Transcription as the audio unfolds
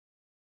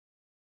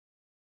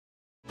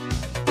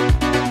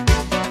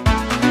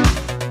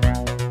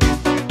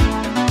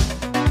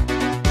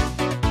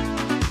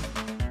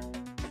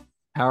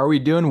How are we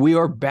doing? We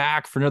are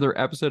back for another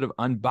episode of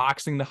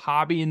Unboxing the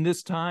Hobby, and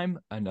this time,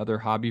 another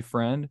hobby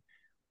friend.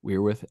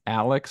 We're with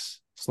Alex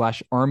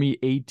slash Army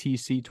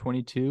ATC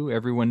 22.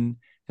 Everyone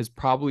has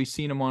probably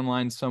seen him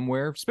online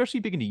somewhere, especially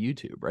big into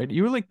YouTube, right?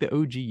 You were like the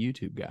OG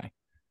YouTube guy.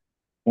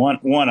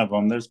 One of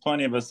them. There's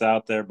plenty of us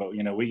out there, but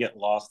we get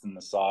lost in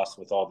the sauce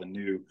with all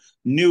the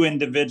new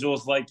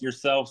individuals like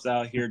yourselves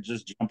out here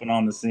just jumping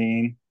on the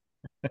scene.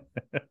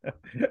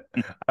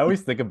 I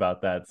always think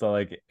about that. So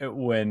like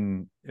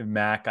when I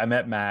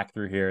met Mac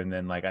through here, and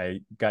then like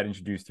I got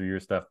introduced through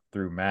your stuff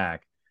through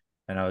Mac,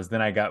 and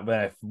then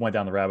I went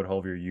down the rabbit hole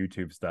of your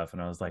YouTube stuff,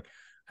 and I was like,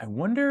 I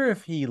wonder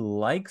if he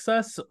likes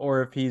us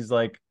or if he's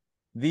like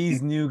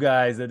these new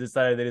guys that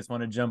decided they just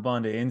want to jump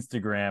onto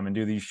Instagram and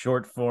do these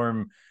short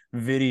form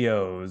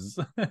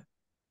videos.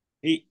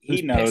 He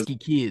Those knows. pesky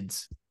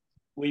kids.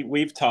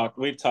 We've talked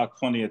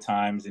plenty of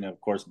times,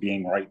 of course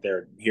being right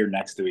there here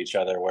next to each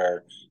other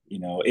where,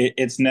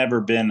 it's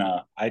never been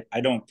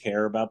I don't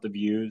care about the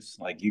views.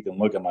 Like you can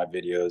look at my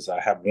videos.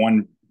 I have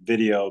one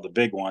video, the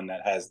big one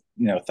that has,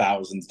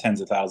 thousands,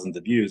 tens of thousands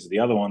of views. The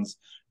other ones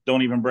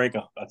don't even break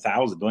a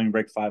thousand, don't even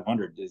break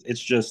 500.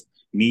 It's just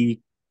me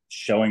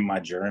showing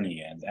my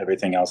journey and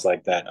everything else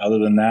like that. Other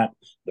than that,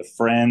 the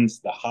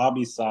friends, the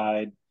hobby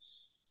side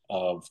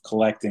of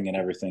collecting and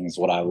everything is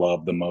what I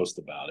love the most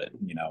about it.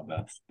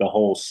 The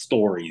whole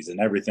stories and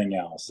everything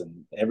else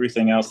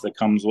that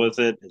comes with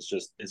it. It's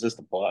just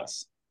a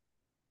plus.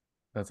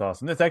 That's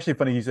awesome. That's actually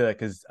funny you said that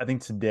because I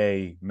think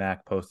today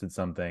Mac posted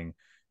something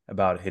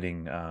about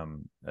hitting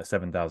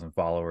 7,000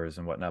 followers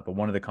and whatnot. But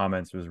one of the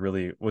comments was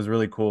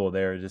really cool.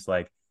 They were just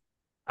like,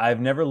 I've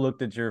never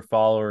looked at your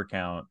follower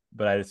count,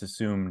 but I just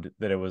assumed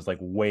that it was like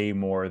way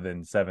more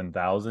than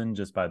 7,000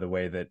 just by the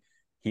way that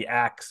he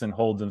acts and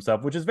holds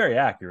himself, which is very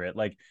accurate.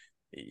 Like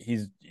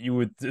you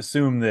would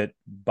assume that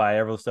by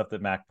every stuff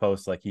that Mac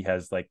posts, like he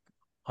has like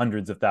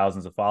hundreds of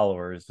thousands of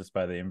followers just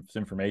by the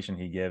information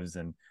he gives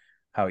and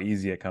how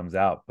easy it comes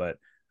out. But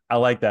I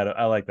like that.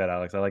 I like that,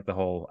 Alex. I like the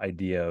whole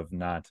idea of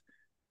not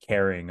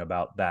caring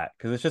about that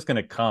because it's just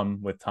going to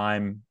come with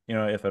time,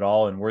 if at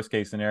all. In worst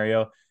case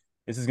scenario,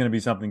 this is going to be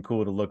something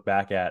cool to look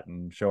back at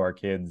and show our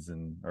kids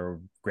and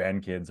or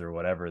grandkids or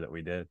whatever that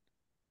we did.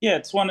 Yeah,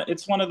 it's one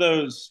of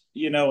those,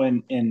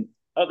 and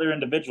other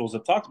individuals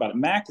have talked about it.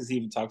 Mac has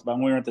even talked about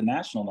when we were at the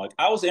national. Like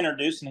I was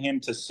introducing him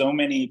to so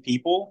many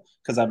people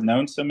because I've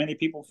known so many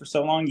people for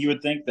so long. You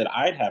would think that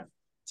I'd have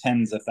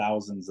tens of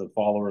thousands of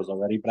followers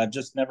already, but I've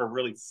just never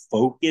really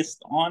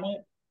focused on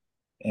it.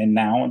 And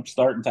now I'm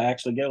starting to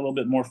actually get a little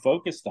bit more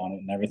focused on it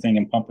and everything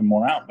and pumping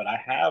more out. But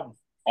I have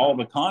all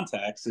the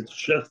contacts. It's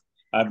just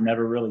I've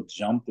never really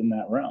jumped in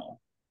that realm.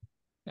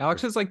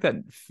 Alex is like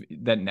that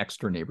next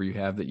door neighbor you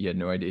have that you had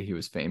no idea he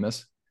was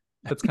famous.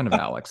 That's kind of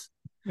Alex.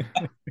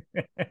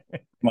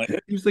 My, You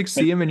just like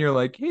see him and you're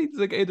like, hey, he's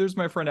like, hey, there's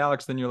my friend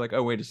Alex. Then you're like,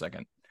 oh, wait a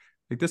second.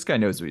 Like this guy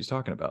knows what he's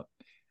talking about.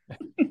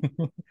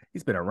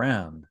 He's been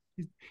around.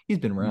 He's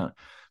been around.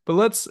 But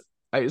let's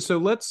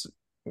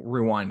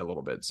rewind a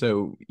little bit.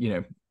 So,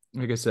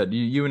 like I said,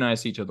 you and I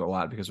see each other a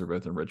lot because we're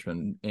both in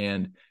Richmond.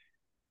 And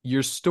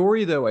your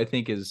story, though, I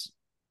think is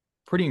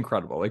pretty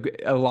incredible.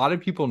 Like a lot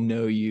of people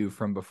know you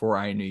from before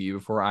I knew you,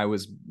 before I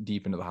was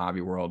deep into the hobby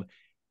world.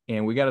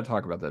 And we got to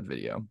talk about that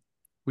video.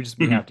 We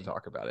have to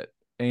talk about it.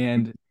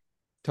 And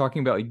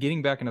talking about like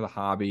getting back into the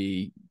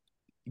hobby,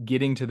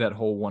 getting to that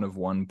whole one of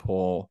one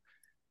pull.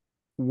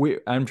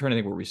 I'm trying to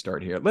think where we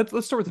start here.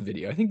 Let's start with the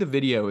video. I think the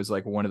video is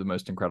like one of the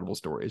most incredible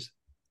stories.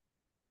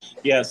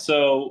 Yeah,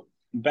 so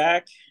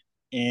back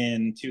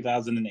in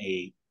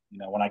 2008,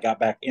 when I got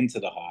back into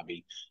the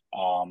hobby,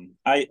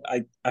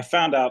 I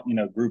found out,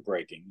 group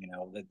breaking,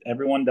 that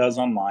everyone does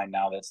online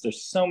now.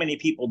 There's so many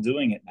people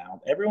doing it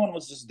now. Everyone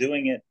was just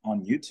doing it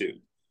on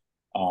YouTube.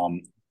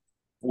 Um,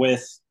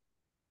 with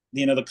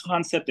the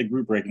concept of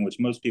group breaking, which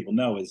most people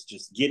know, is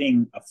just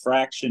getting a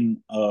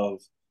fraction of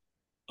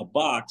a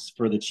box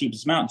for the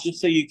cheapest amount,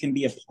 just so you can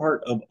be a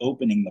part of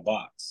opening the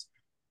box.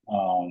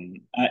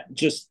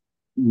 Just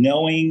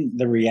knowing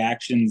the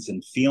reactions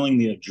and feeling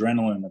the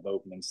adrenaline of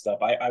opening stuff,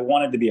 I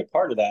wanted to be a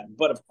part of that.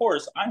 But of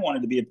course, I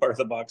wanted to be a part of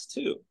the box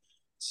too.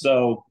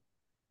 So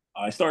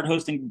I started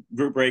hosting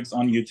group breaks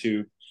on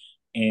YouTube.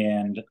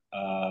 And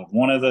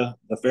one of the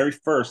very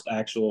first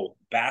actual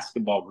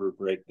basketball group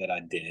break that I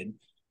did,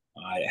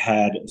 I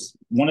had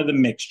one of the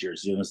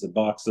mixtures. It was the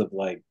box of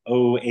like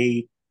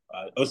 '08,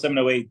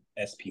 0708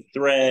 SP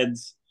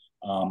Threads,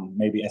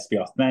 maybe SP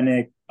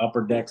Authentic,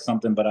 Upper Deck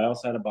something. But I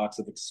also had a box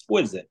of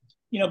Exquisite.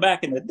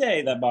 Back in the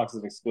day, that box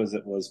of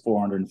Exquisite was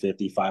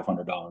 $450,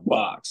 $500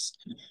 box.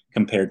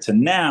 Compared to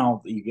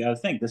now, you got to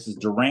think this is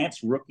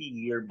Durant's rookie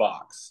year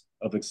box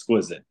of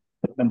Exquisite,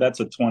 and that's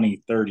a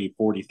 20, 30,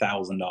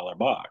 $40,000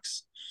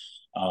 box.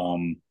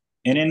 And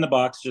in the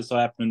box just so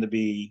happened to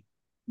be,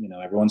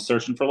 everyone's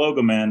searching for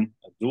logo man,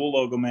 a dual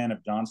logo man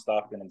of John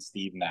Stockton and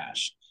Steve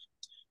Nash.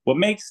 What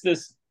makes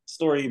this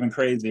story even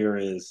crazier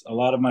is a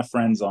lot of my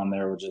friends on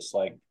there were just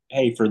like,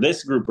 hey, for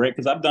this group break,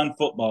 because I've done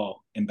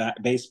football and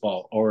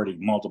baseball already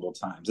multiple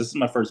times. This is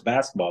my first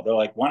basketball. They're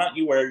like, why don't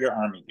you wear your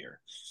Army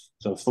gear?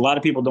 So if a lot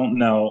of people don't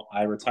know,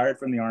 I retired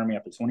from the Army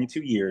after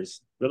 22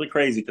 years. Really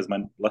crazy because my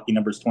lucky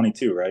number is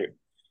 22, right?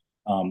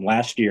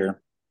 Last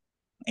year.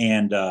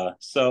 And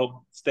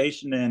so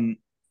stationed in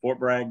Fort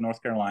Bragg,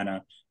 North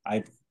Carolina,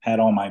 I've had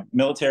all my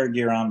military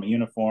gear on, my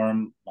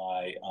uniform,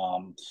 my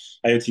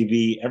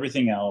IOTV,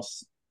 everything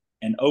else,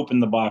 and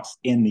opened the box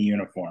in the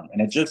uniform.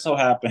 And it just so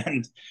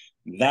happened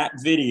that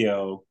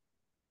video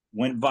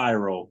went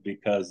viral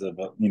because of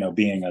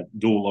being a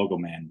dual logo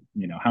man.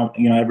 How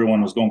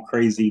everyone was going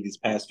crazy these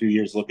past few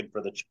years looking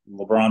for the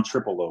LeBron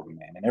triple logo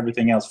man and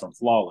everything else from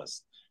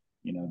Flawless.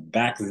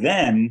 Back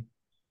then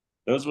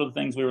those were the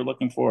things we were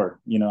looking for.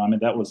 I mean,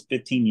 that was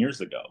 15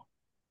 years ago.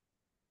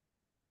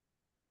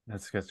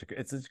 It's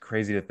just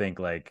crazy to think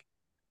like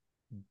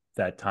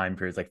that time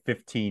period is like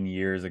 15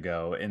 years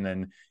ago, and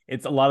then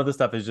it's a lot of the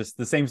stuff is just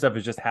the same stuff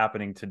is just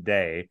happening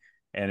today,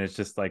 and it's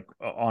just like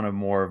on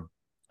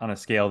a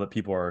scale that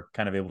people are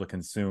kind of able to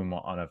consume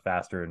on a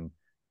faster and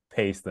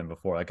pace than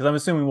before. Like, because I'm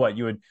assuming what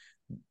you would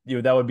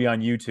that would be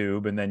on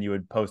YouTube, and then you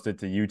would post it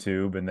to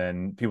YouTube, and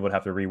then people would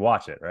have to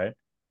rewatch it, right?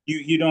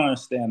 You don't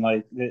understand,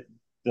 like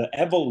the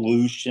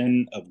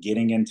evolution of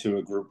getting into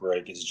a group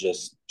break is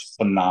just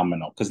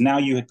phenomenal, because now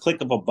you click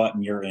of a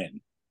button, you're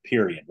in,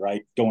 period,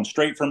 right? Going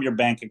straight from your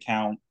bank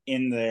account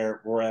in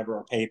there, wherever,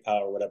 or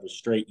PayPal or whatever,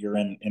 straight you're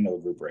into a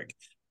group break.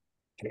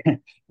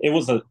 It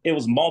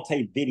was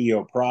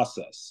multi-video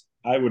process.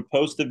 I would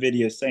post a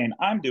video saying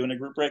I'm doing a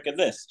group break of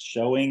this,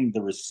 showing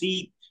the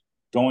receipt,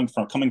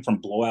 coming from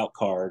blowout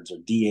cards or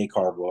DA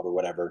cardboard or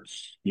whatever,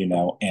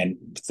 and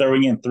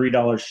throwing in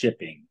 $3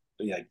 shipping,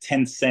 like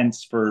 10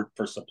 cents for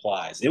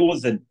supplies. It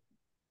was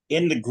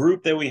in the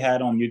group that we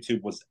had on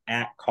YouTube was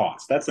at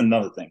cost. That's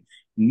another thing.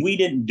 We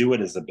didn't do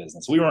it as a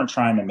business. We weren't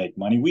trying to make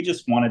money. We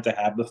just wanted to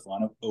have the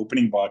fun of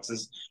opening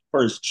boxes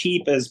for as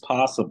cheap as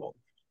possible.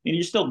 And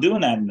you're still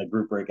doing that in the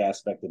group break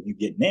aspect of you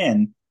getting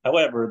in.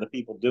 However, the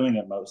people doing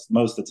it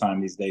most of the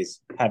time these days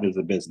have it as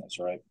a business,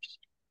 right?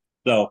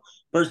 So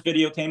first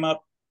video came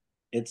up,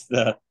 it's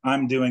the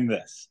I'm doing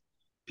this.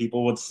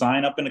 People would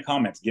sign up in the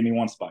comments, give me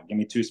one spot, give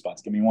me two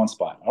spots, give me one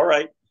spot. All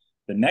right.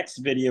 The next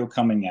video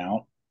coming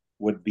out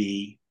would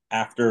be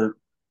after.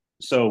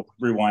 So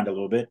rewind a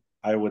little bit.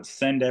 I would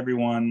send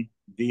everyone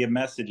via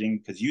messaging,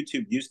 because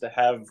YouTube used to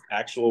have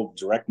actual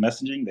direct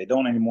messaging. They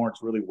don't anymore.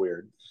 It's really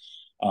weird.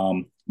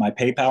 My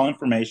PayPal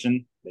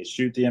information, they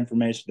shoot the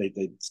information,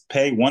 they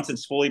pay. Once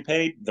it's fully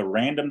paid, the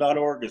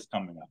random.org is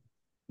coming up.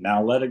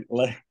 Now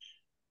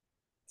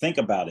think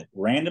about it.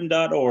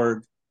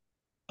 Random.org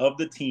of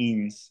the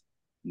teams,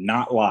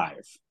 not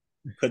live.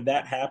 Could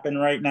that happen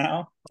right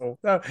now? Oh,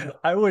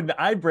 I wouldn't.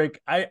 I break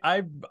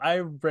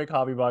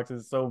hobby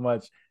boxes so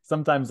much.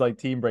 Sometimes like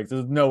team breaks.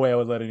 There's no way I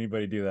would let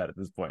anybody do that at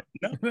this point.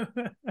 No.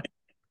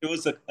 It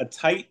was a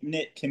tight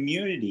knit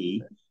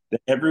community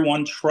that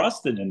everyone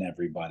trusted in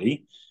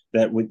everybody.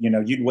 That would,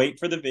 you'd wait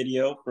for the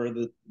video for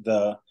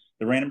the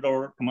random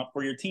door to come up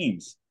for your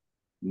teams.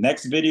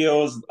 Next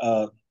video is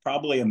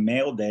probably a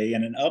mail day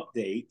and an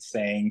update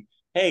saying,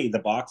 hey, the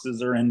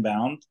boxes are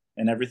inbound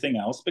and everything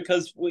else,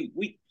 because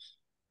we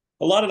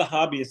a lot of the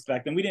hobbyists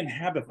back then, we didn't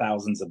have the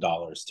thousands of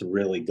dollars to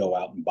really go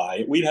out and buy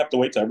it. We'd have to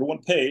wait till everyone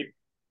paid,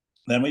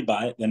 then we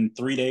buy it. Then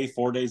 3 days,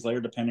 4 days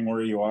later, depending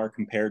where you are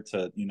compared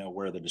to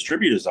where the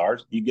distributors are,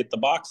 you get the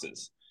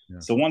boxes. Yeah.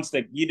 So once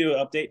you do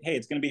an update, hey,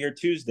 it's going to be here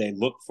Tuesday.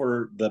 Look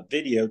for the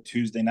video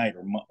Tuesday night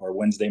or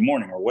Wednesday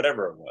morning or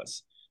whatever it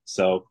was.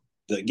 So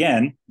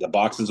again, the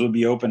boxes would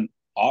be open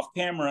off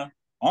camera,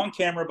 on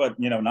camera, but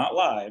not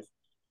live,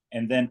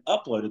 and then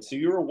uploaded. So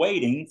you were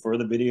waiting for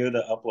the video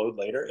to upload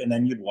later, and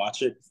then you'd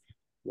watch it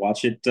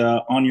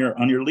on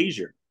your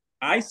leisure.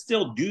 I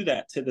still do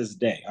that to this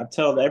day. I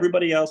tell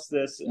everybody else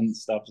this and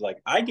stuff. Like,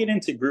 I get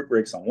into group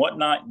breaks on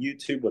Whatnot,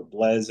 YouTube with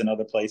Blez and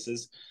other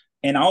places,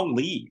 and I'll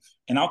leave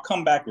and I'll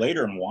come back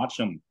later and watch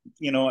them,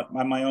 at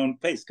my own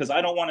pace, because I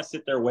don't want to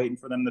sit there waiting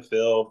for them to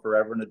fill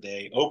forever and a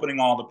day, opening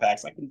all the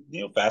packs. I can,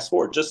 fast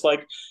forward, just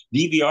like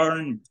DVR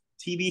and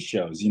TV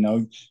shows,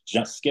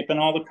 just skipping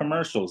all the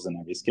commercials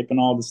and skipping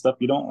all the stuff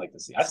you don't like to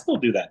see. I still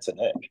do that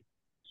today.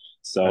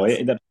 So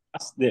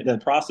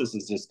the process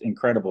is just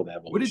incredible. The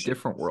evolution. What a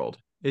different world.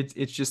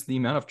 It's just the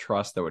amount of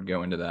trust that would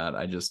go into that.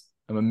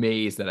 I'm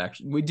amazed that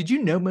actually. Did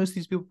you know most of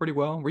these people pretty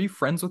well? Were you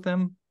friends with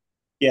them?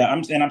 Yeah,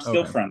 I'm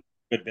still friends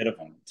with a bit of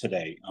them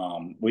today.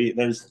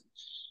 There's,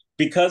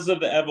 because of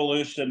the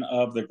evolution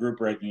of the group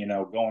breaking,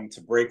 going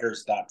to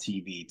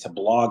breakers.tv, to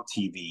blog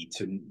TV,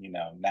 to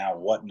now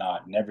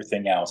Whatnot and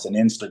everything else, and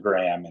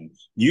Instagram and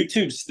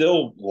YouTube,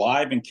 still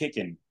live and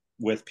kicking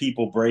with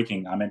people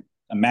breaking. I mean,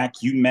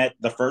 Mac, you met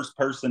the first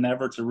person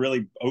ever to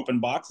really open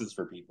boxes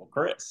for people,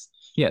 Chris.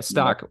 Yeah,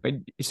 stock.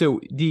 So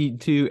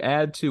to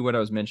add to what I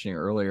was mentioning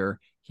earlier,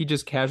 he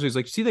just casually was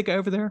like, "See that guy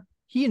over there?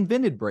 He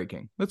invented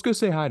breaking. Let's go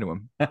say hi to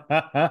him."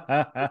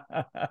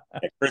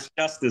 Chris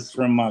Justice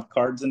from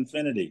Cards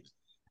Infinity.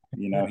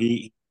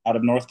 He out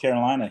of North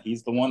Carolina.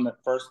 He's the one, that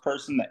first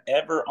person that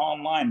ever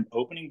online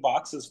opening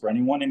boxes for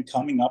anyone and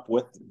coming up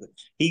with.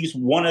 He's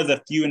one of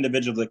the few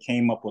individuals that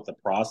came up with the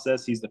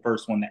process. He's the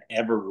first one to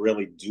ever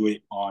really do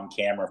it on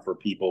camera for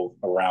people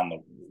around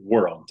the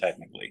world,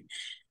 technically.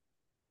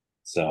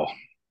 So,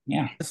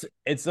 yeah.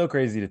 It's so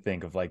crazy to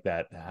think of like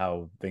that,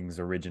 how things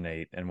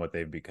originate and what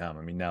they've become.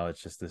 I mean, now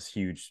it's just this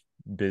huge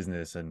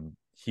business and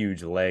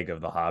huge leg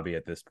of the hobby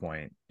at this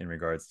point in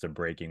regards to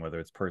breaking, whether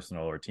it's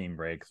personal or team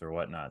breaks or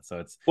whatnot. So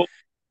it's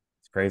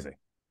crazy.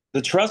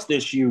 The trust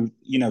issue,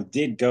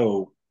 did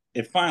go.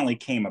 It finally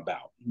came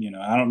about.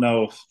 I don't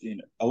know if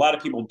a lot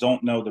of people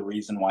don't know the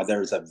reason why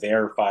there's a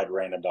verified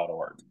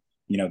random.org.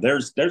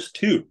 There's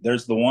two.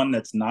 There's the one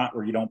that's not,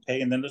 where you don't pay,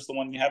 and then there's the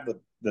one you have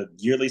the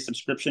yearly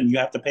subscription you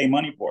have to pay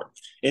money for.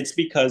 It's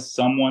because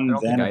I don't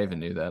think I even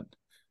knew that.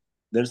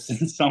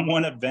 There's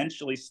someone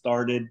eventually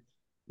started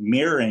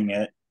mirroring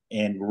it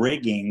and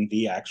rigging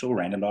the actual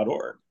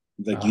random.org.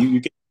 Like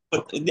you can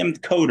put them,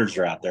 coders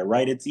are out there,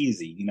 right? It's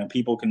easy.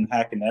 People can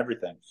hack into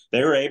everything.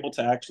 They were able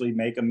to actually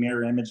make a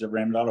mirror image of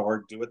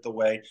random.org, do it the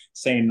way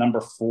saying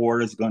number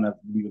 4 is going to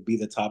be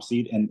the top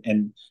seed,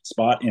 and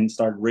spot and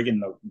start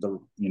rigging the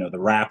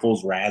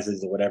raffles,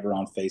 razzes, or whatever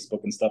on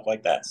Facebook and stuff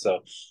like that. So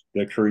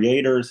the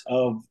creators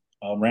of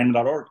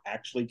random.org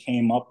actually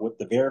came up with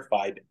the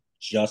verified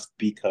just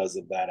because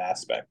of that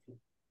aspect.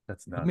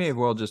 That's nuts. You may have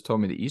well just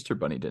told me the Easter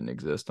Bunny didn't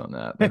exist on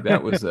that. Like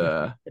that was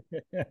I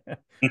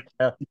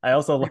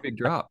also like big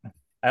drop.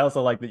 I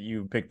also like that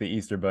you picked the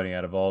Easter Bunny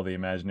out of all the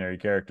imaginary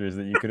characters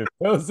that you could have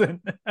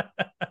chosen.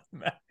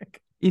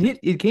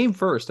 It came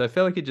first. I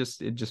felt like it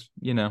just I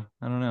don't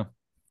know.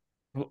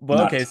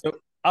 Well, okay, so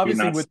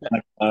obviously with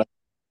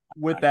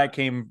not that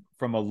came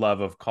from a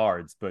love of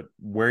cards, but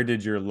where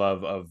did your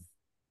love of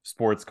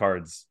sports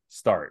cards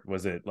start?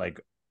 Was it like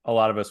a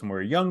lot of us when we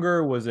were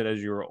younger? Was it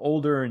as you were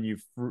older and you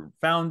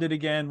found it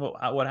again?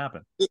 What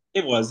happened?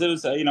 It was.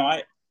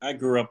 I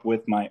grew up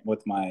with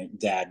my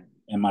dad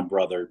and my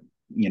brother,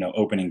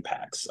 opening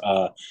packs.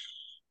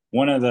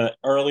 One of the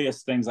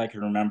earliest things I can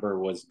remember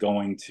was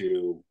going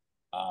to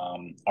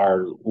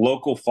our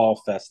local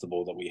fall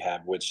festival that we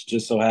had, which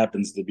just so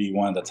happens to be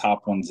one of the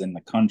top ones in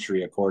the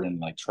country according to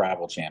like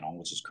Travel Channel,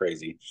 which is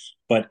crazy.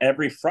 But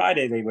every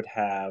Friday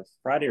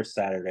Friday or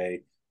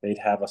Saturday, they'd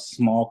have a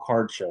small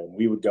card show. And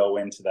we would go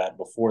into that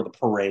before the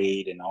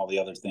parade and all the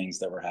other things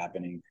that were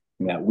happening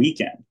that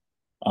weekend.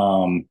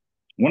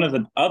 One of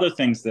the other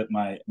things that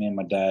my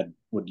dad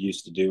would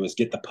used to do is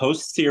get the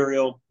Post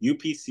cereal,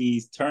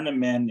 UPCs, turn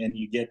them in, and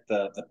you get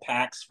the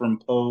packs from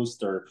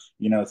Post, or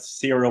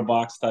cereal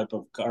box type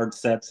of card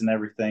sets and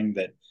everything.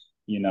 That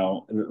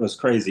it was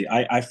crazy.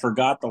 I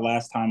forgot the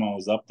last time I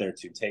was up there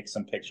to take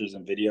some pictures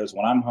and videos.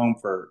 When I'm home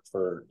for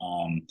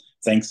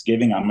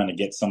Thanksgiving, I'm going to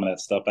get some of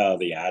that stuff out of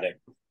the attic,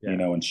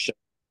 and show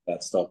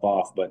that stuff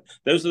off. But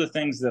those are the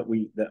things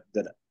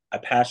that a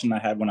passion I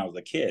had when I was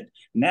a kid.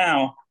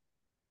 Now,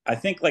 I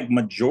think like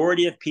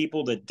majority of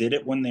people that did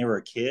it when they were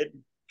a kid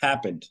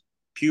happened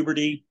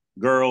puberty,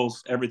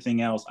 girls,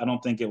 everything else. I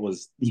don't think it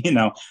was,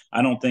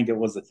 I don't think it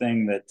was a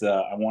thing that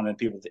I wanted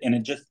people to.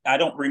 And I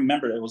don't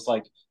remember. It was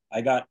like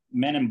I got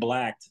Men in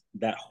Black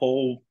that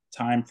whole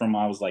time from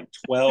I was like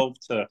 12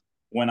 to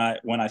when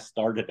I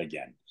started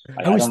again.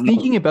 I was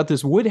thinking about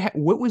this. What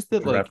was the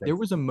like? Reference. There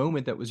was a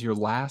moment that was your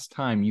last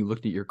time you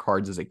looked at your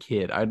cards as a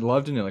kid. I'd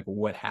love to know like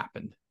what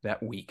happened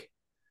that week.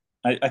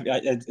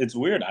 It's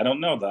weird. I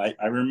don't know.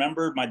 I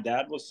remember my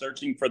dad was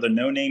searching for the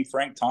no-name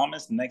Frank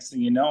Thomas. The next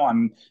thing you know,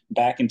 I'm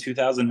back in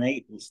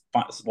 2008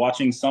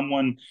 watching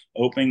someone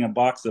opening a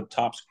box of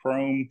Topps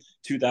Chrome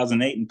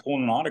 2008 and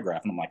pulling an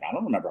autograph. And I'm like, I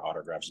don't remember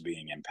autographs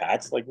being in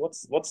packs. Like,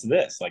 what's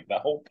this? Like, the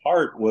whole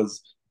part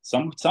was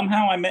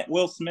somehow I met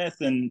Will Smith,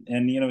 and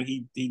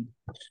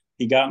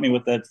he got me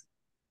with that.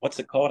 What's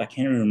it called? I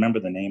can't even remember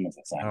the name of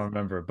the thing. I don't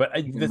remember, but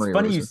it's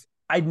funny.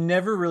 I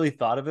never really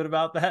thought of it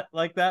about that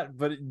like that,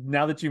 but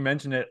now that you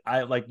mention it,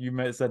 like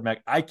you said,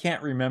 Mac, I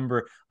can't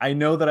remember. I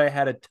know that I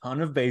had a ton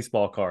of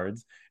baseball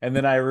cards, and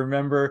then I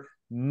remember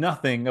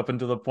nothing up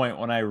until the point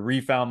when I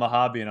refound the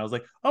hobby, and I was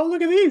like, "Oh,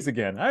 look at these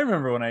again! I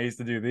remember when I used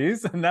to do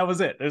these," and that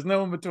was it. There's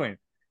no in between.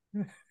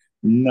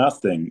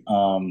 Nothing.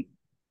 And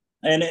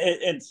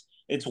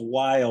it's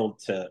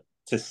wild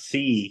to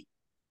see,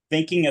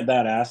 thinking of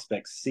that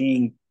aspect,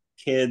 seeing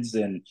kids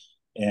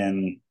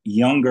and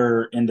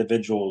younger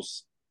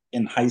individuals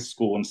in high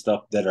school and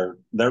stuff they're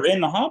in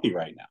the hobby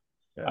right now.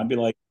 Yeah. I'd be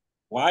like,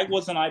 why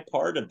wasn't I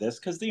part of this?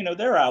 Because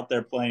they're out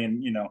there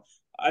playing.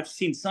 I've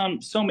seen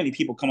so many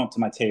people come up to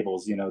my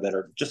tables, that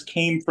are just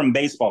came from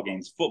baseball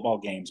games, football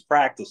games,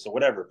 practice or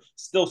whatever,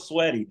 still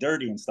sweaty,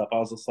 dirty and stuff. I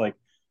was just like,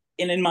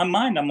 and in my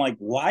mind, I'm like,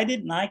 why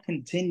didn't I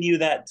continue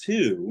that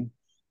too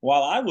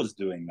while I was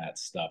doing that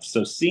stuff?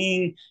 So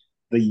seeing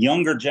the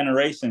younger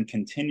generation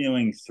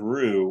continuing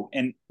through,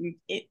 and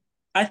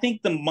I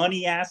think the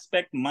money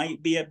aspect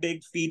might be a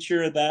big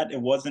feature of that. It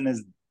wasn't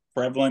as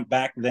prevalent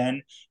back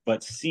then,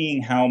 but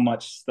seeing how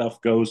much stuff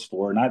goes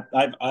for, and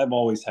I've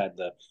always had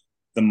the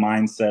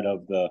mindset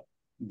of the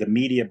the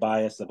media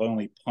bias of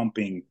only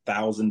pumping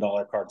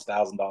 $1,000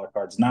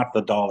 cards, not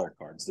the dollar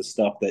cards, the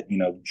stuff that,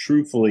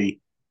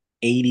 truthfully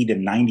 80 to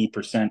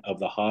 90% of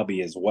the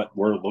hobby is what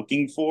we're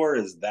looking for,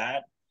 is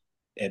that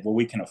at what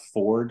we can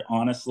afford,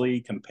 honestly,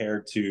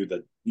 compared to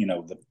the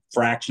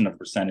fraction of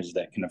percentage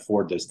that can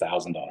afford those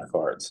 $1,000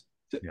 cards.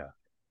 Yeah.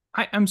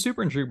 I'm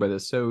super intrigued by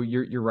this. So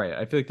you're right.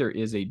 I feel like there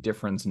is a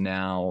difference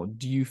now.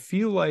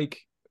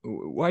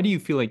 Why do you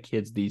feel like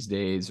kids these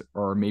days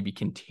are maybe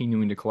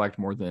continuing to collect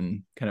more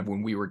than kind of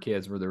when we were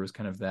kids, where there was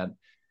kind of that,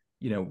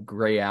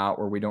 gray out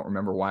where we don't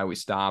remember why we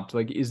stopped?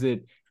 Like,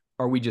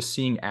 are we just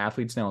seeing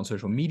athletes now on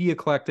social media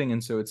collecting,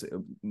 and so it's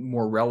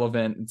more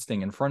relevant and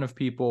staying in front of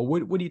people?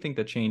 What do you think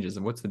that changes,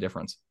 and what's the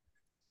difference?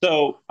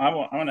 So I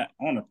want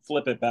to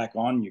flip it back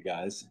on you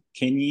guys.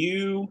 Can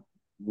you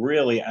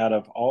really, out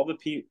of all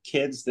the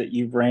kids that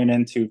you've ran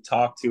into,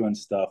 talked to, and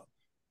stuff,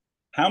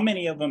 how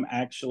many of them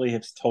actually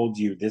have told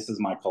you this is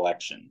my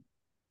collection,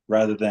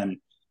 rather than,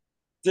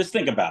 just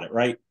think about it,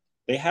 right?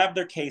 They have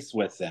their case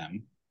with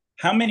them.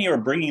 How many are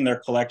bringing their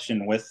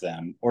collection with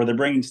them, or they're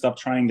bringing stuff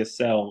trying to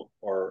sell,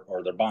 or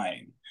they're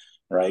buying,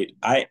 right?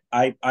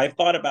 I've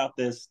thought about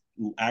this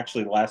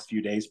actually the last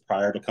few days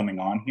prior to coming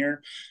on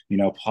here,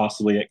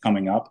 possibly it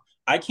coming up.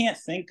 I can't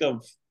think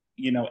of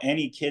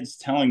any kids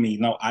telling me,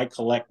 no, I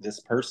collect this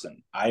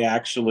person. I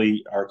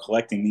actually are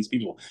collecting these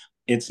people.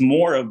 It's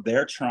more of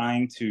they're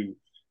trying to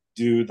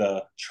do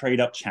the trade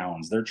up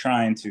challenge. They're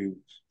trying to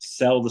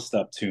sell the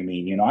stuff to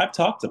me. I've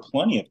talked to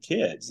plenty of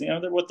kids,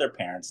 they're with their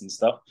parents and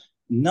stuff.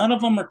 None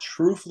of them are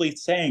truthfully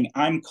saying,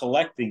 I'm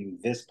collecting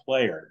this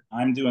player,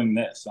 I'm doing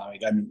this. I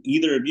mean,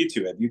 either of you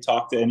two, have you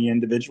talked to any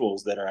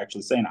individuals that are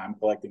actually saying, I'm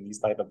collecting these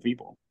type of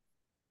people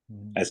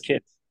as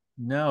kids?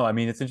 No, I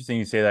mean, it's interesting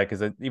you say that,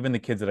 because even the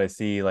kids that I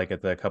see like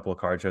at the couple of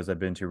card shows I've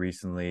been to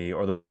recently,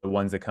 or the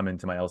ones that come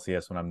into my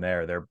LCS when I'm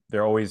there,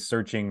 they're always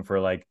searching for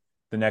like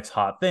the next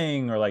hot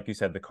thing, or like you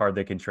said, the card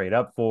they can trade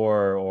up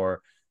for,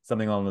 or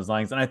something along those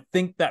lines. And I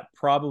think that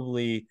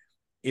probably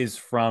is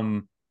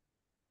from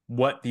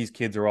what these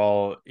kids are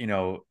all,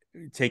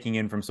 taking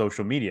in from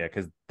social media,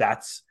 because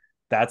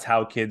that's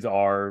how kids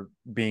are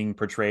being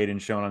portrayed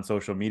and shown on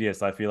social media.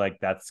 So I feel like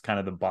that's kind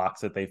of the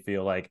box that they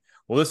feel like,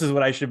 well, this is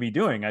what I should be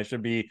doing. I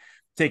should be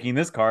taking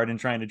this card and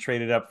trying to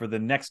trade it up for the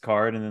next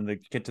card, and then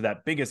get to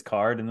that biggest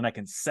card, and then I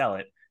can sell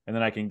it, and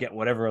then I can get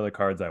whatever other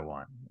cards I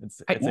want.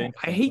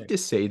 I hate to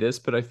say this,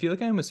 but I feel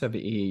like I almost have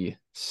a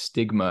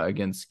stigma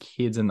against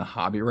kids in the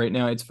hobby right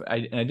now. I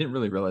didn't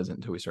really realize it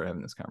until we started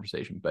having this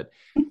conversation, but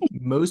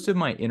most of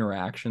my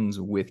interactions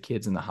with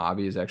kids in the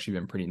hobby has actually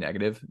been pretty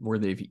negative, where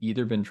they've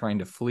either been trying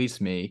to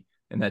fleece me,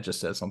 and that just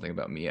says something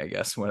about me, I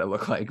guess, what I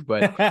look like,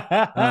 but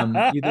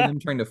either them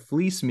trying to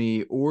fleece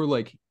me, or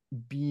like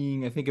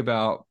I think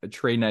about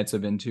trade nights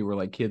I've been to where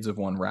like kids have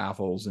won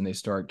raffles and they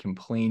start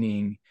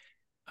complaining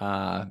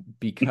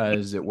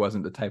because it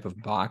wasn't the type of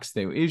box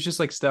it was just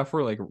like stuff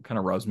where like kind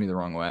of rubs me the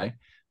wrong way.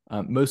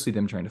 Mostly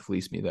them trying to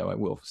fleece me, though. I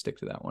will stick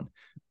to that one.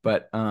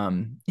 But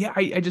yeah,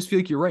 I just feel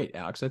like you're right,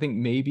 Alex. I think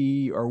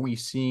maybe, are we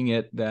seeing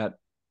it that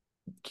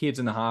kids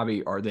in the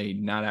hobby, are they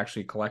not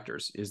actually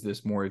collectors? Is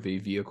this more of a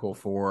vehicle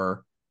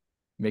for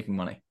making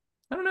money?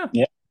 I don't know.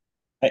 Yeah,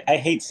 I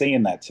hate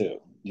saying that too.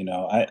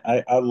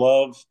 I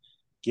love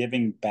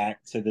giving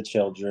back to the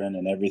children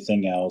and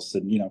everything else.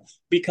 And,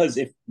 because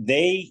if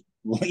they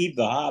leave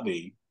the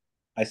hobby,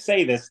 I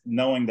say this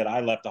knowing that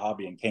I left the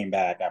hobby and came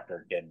back after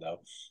a kid,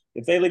 though.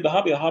 If they leave the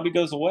hobby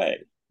goes away.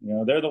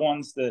 They're the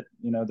ones that,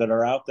 that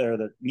are out there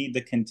that need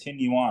to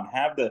continue on,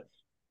 have the,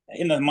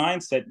 in the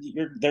mindset,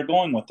 they're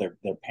going with their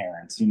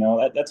parents.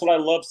 That's what I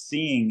love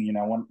seeing.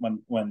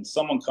 When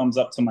someone comes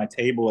up to my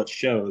table at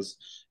shows,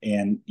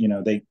 and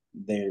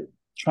they're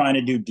trying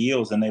to do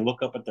deals, and they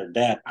look up at their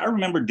dad. I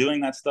remember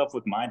doing that stuff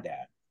with my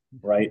dad,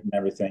 right, and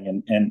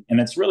everything. And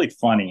it's really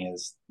funny,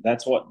 is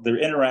that's what their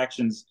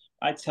interactions.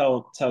 I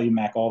tell you,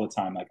 Mac, all the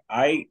time. Like,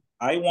 I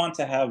want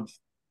to have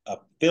a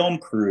film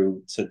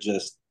crew to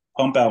just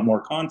pump out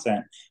more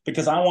content,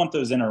 because I want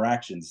those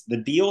interactions. The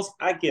deals,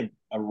 I give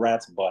a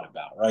rat's butt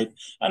about, right?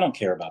 I don't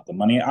care about the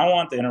money. I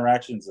want the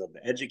interactions of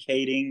the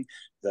educating,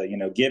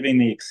 the giving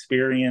the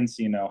experience,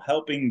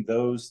 helping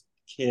those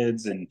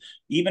kids, and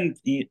even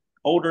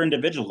older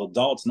individuals,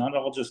 adults, not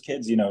all just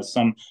kids,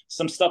 some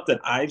stuff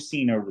that I've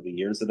seen over the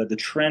years, that the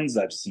trends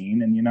I've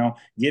seen, and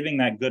giving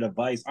that good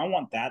advice. I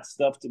want that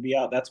stuff to be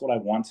out. That's what I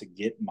want to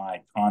get my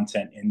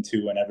content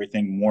into and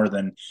everything, more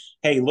than,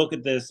 hey, look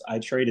at this, I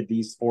traded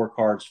these 4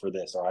 cards for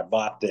this, or I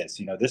bought this,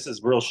 this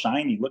is real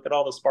shiny, look at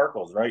all the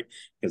sparkles, right?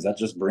 Because that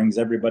just brings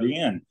everybody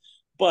in.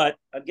 But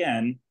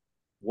again,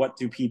 what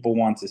do people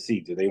want to see?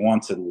 Do they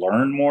want to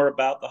learn more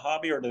about the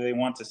hobby, or do they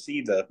want to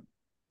see the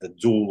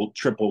dual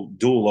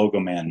logo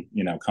man,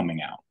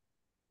 coming out?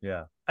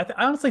 Yeah, I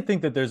honestly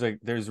think that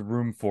there's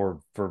room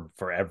for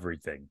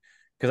everything,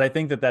 because I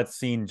think that that's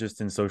seen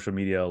just in social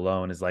media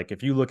alone. Is like,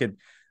 if you look at,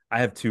 I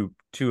have two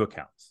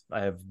accounts.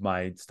 I have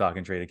my stock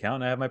and trade account,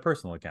 and I have my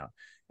personal account.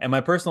 And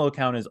my personal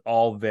account is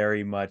all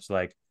very much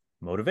like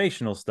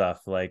motivational stuff,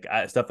 like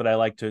stuff that I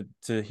like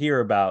to hear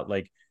about,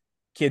 like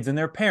kids and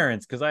their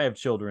parents because I have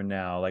children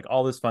now, like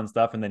all this fun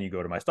stuff. And then you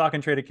go to my stock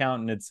and trade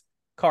account and it's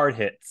card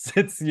hits,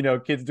 it's, you know,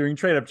 kids doing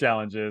trade up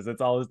challenges,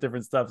 it's all this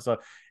different stuff. So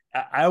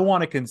I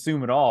want to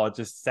consume it all. It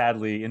just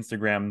sadly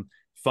Instagram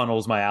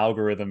funnels my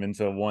algorithm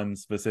into one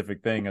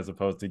specific thing as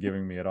opposed to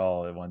giving me it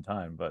all at one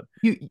time. But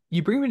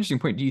you bring up an interesting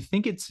point. Do you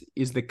think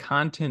is the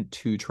content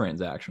too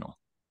transactional?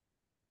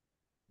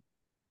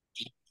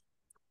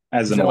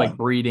 As Is in that what? like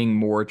breeding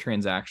more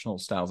transactional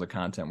styles of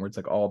content where it's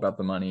like all about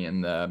the money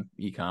and the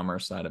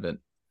e-commerce side of it?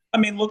 I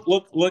mean,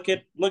 look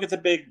at the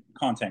big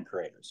content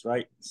creators,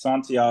 right?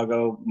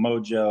 Santiago,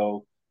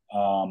 Mojo,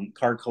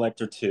 Card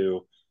Collector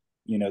 2.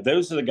 You know,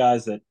 those are the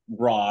guys that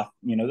Roth,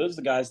 you know, those are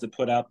the guys that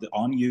put out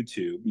on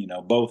YouTube, you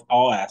know, both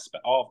all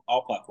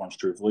platforms,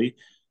 truthfully.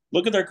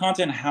 Look at their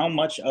content, how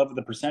much of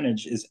the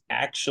percentage is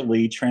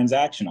actually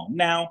transactional.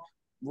 Now,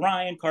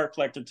 Ryan Card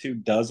Collector 2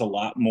 does a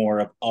lot more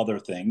of other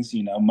things.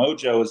 You know,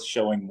 Mojo is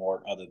showing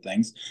more other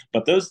things,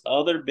 but those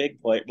other big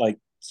play like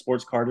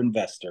Sports Card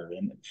Investor,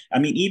 and I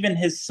mean, even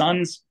his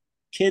son's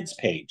kids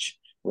page,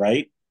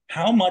 right?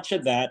 How much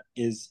of that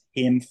is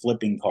him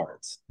flipping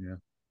cards? yeah,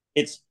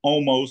 It's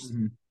almost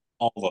Mm-hmm.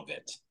 all of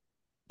it.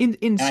 In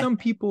And some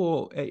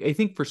people, I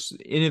think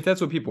and if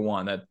that's what people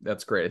want,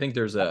 that's great. I think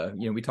there's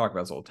we talk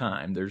about this all the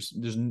time. There's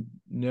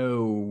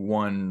no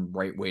one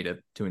right way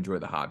to enjoy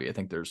the hobby. I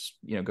think there's,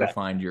 go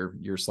find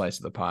your slice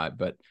of the pie.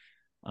 But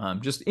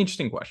just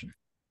interesting question.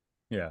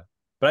 yeah.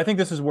 But I think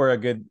this is where a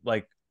good,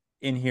 like,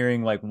 in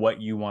hearing like what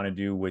you want to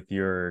do with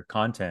your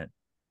content,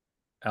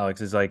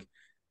 Alex, is like,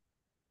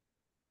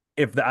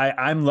 if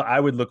I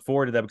would look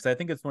forward to that, because I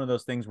think it's one of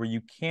those things where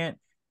you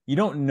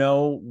don't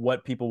know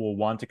what people will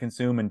want to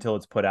consume until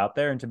it's put out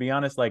there. And to be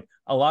honest, like,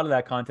 a lot of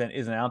that content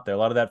isn't out there. A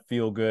lot of that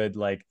feel good,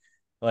 like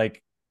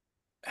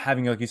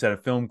having, like you said, a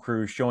film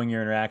crew showing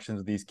your interactions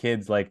with these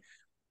kids, like,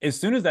 as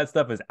soon as that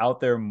stuff is out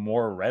there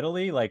more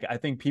readily, like, I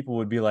think people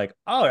would be like,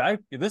 oh,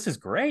 this is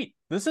great,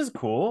 this is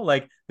cool,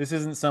 like, this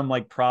isn't some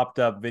like propped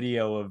up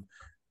video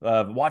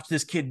of watch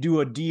this kid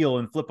do a deal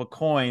and flip a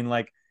coin.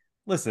 Like,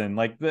 listen,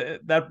 like,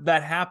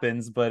 that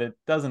happens, but it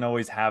doesn't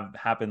always have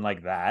happen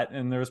like that,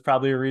 and there's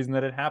probably a reason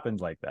that it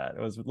happened like that.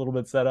 It was a little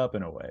bit set up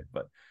in a way.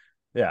 But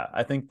yeah,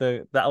 I think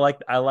I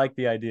like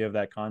the idea of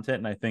that content,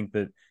 and I think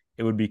that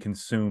it would be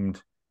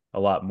consumed a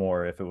lot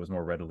more if it was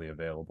more readily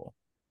available.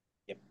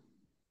 yep.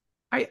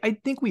 I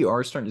think we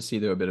are starting to see,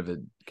 though, a bit of a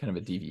kind of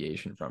a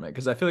deviation from it,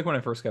 because I feel like when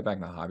I first got back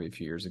in the hobby a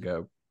few years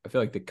ago, I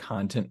feel like the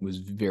content was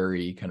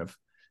very kind of,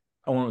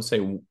 I won't say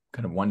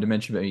kind of one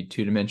dimension, but maybe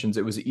two dimensions.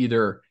 It was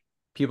either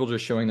people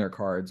just showing their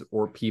cards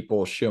or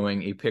people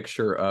showing a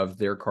picture of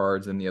their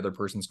cards and the other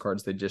person's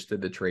cards they just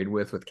did the trade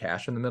with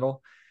cash in the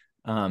middle.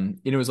 And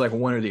it was like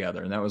one or the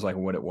other, and that was like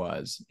what it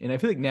was. And I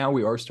feel like now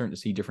we are starting to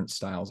see different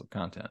styles of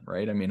content,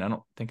 right? I mean, I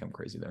don't think I'm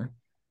crazy there.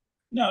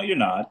 No, you're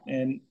not.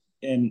 And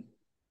I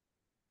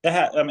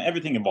mean,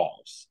 everything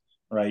evolves,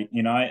 right?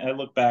 You know, I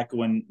look back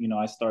when, you know,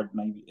 I started,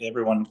 maybe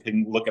everyone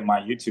can look at my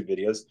YouTube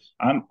videos.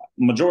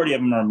 Majority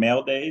of them are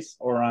mail days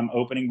or I'm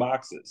opening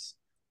boxes,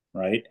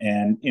 right?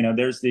 And, you know,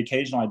 there's the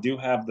occasional, I do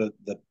have the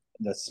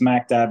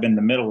smack dab in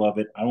the middle of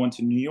it. I went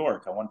to New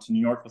York. I went to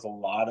New York with a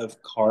lot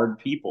of card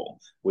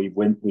people. We've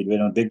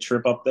been on a big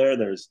trip up there.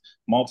 There's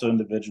multiple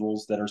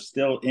individuals that are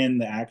still in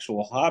the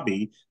actual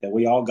hobby that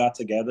we all got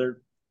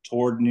together,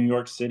 toward New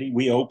York City.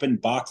 We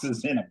opened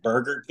boxes in a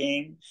Burger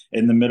King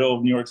in the middle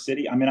of New York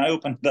City. I mean, I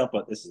opened up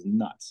this is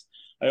nuts.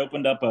 I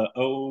opened up a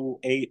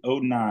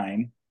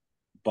 0809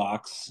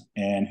 box,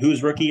 and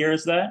whose rookie year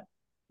is that?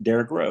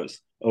 Derrick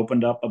Rose.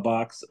 Opened up a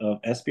box of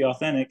SP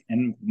Authentic,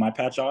 and my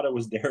patch auto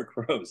was Derrick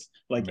Rose,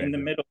 like in the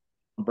Amazing. middle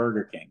of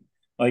Burger King.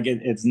 Like,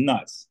 it's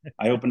nuts.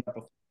 I opened up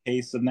a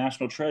case of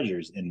National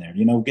Treasures in there,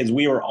 you know, because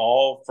we were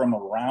all from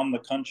around the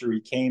country,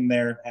 came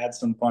there, had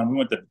some fun.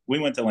 We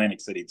went to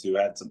Atlantic City too,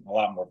 had a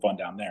lot more fun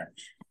down there.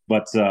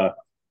 But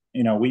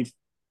you know, we've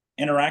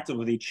interacted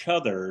with each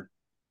other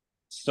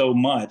so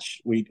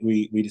much,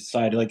 we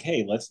decided, like,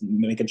 hey, let's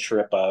make a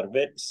trip out of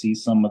it, see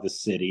some of the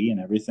city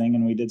and everything,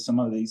 and we did some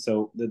of these.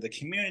 So the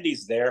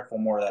community's there for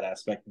more of that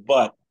aspect,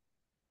 but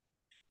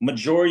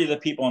majority of the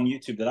people on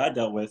YouTube that I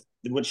dealt with,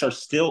 which are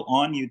still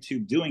on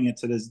YouTube doing it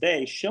to this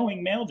day,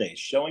 showing mail days,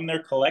 showing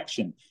their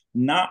collection,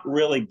 not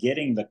really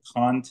getting the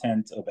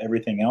content of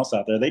everything else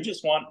out there. They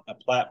just want a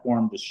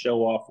platform to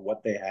show off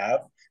what they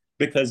have,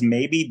 because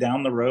maybe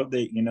down the road,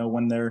 they, you know,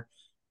 when they're,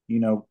 you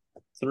know,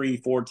 3,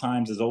 4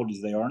 times as old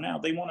as they are now,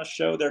 they want to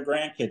show their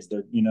grandkids,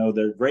 their, you know,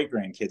 their great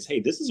grandkids, hey,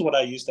 this is what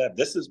I used to have.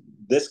 This is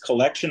this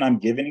collection I'm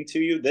giving to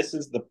you. This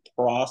is the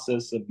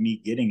process of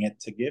me getting it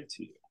to give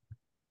to you.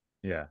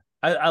 Yeah,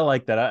 I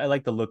like that. I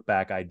like the look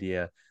back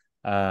idea.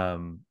 I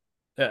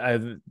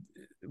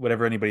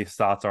whatever anybody's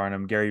thoughts are on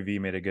him, Gary Vee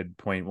made a good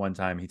point one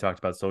time. He talked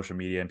about social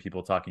media and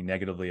people talking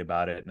negatively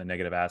about it and the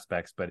negative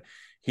aspects, but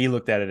he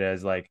looked at it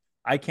as like,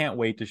 I can't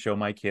wait to show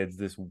my kids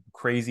this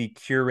crazy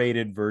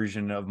curated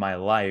version of my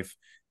life.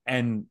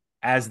 And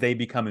as they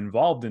become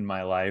involved in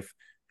my life,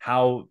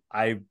 how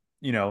I,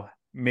 you know,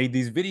 made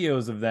these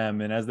videos of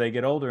them. And as they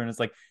get older, and it's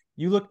like,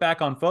 you look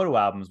back on photo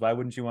albums. Why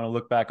wouldn't you want to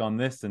look back on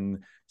this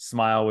and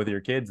smile with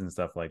your kids and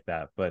stuff like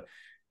that? But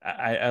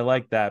I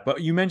like that.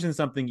 But you mentioned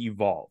something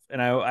evolve,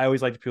 and I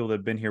always like people that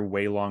have been here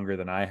way longer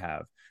than I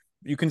have.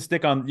 You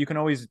can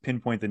always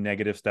pinpoint the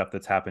negative stuff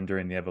that's happened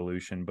during the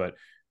evolution, but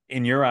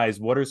in your eyes,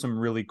 what are some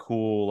really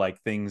cool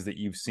like things that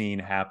you've seen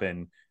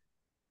happen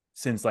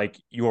since like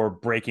you're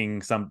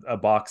breaking a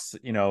box,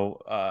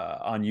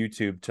 on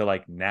YouTube to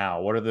like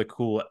now?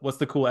 What's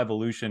the cool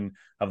evolution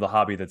of the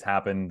hobby that's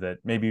happened, that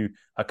maybe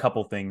a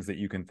couple things that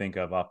you can think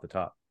of off the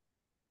top?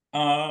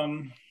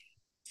 Um,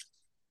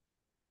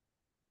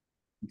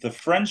 the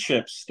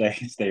friendships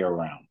stay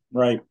around,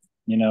 right?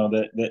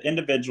 The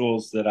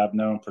individuals that I've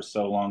known for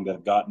so long that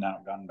have gotten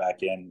out, gotten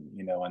back in,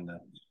 in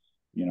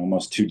the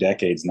almost 2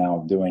 decades now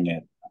of doing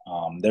it,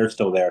 they're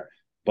still there.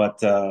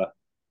 But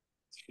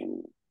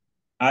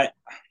I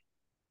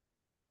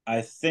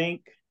I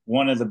think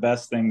one of the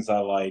best things I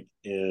like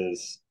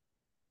is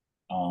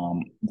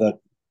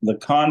the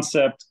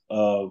concept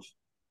of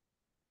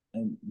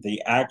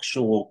the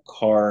actual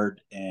card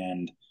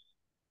and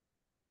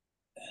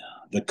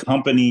the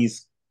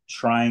companies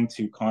trying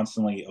to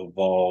constantly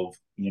evolve,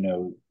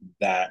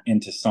 that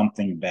into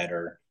something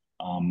better,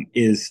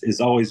 is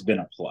always been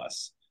a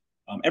plus.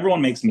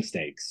 Everyone makes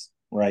mistakes,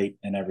 right,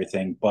 and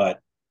everything,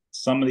 but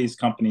some of these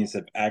companies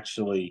have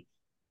actually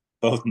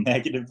both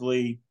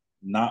negatively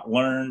not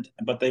learned,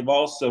 but they've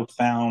also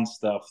found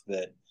stuff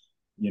that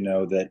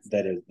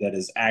that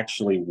has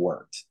actually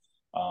worked.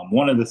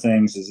 One of the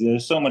things is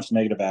there's so much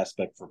negative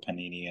aspect for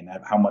Panini and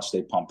how much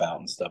they pump out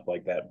and stuff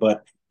like that,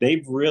 but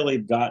they've really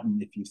gotten,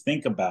 if you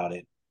think about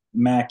it,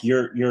 Mac,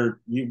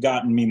 you've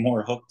gotten me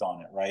more hooked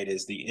on it, right?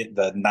 Is the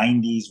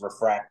 '90s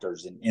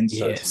refractors and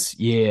inserts,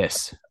 and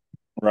Yes, yes.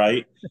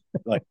 right?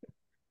 Like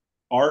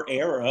our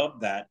era of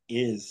that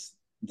is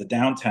the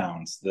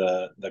downtowns,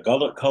 the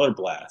color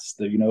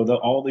blast,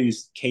 all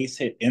these case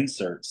hit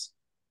inserts.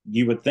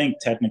 You would think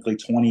technically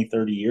 20,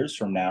 30 years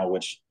from now,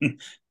 which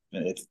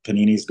if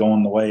Panini's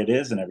going the way it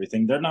is and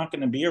everything, they're not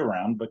going to be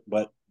around, but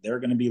they're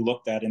going to be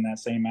looked at in that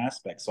same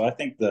aspect. So I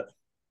think the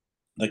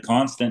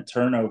constant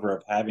turnover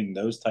of having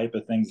those type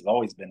of things has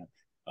always been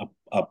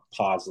a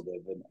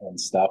positive and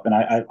stuff. And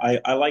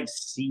I like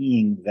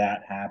seeing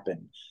that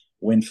happen.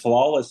 When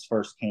Flawless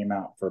first came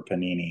out for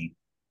Panini,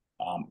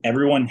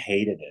 everyone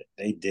hated it.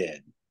 They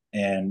did.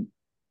 And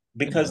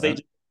because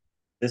this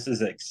is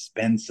an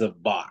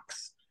expensive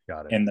box.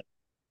 Got it. And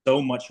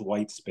so much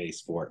white space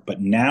for it. But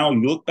now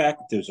you look back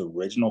at those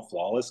original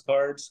Flawless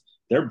cards,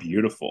 they're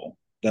beautiful.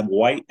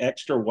 The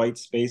extra white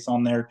space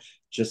on there,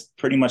 just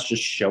pretty much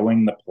just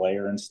showing the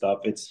player and stuff.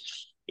 It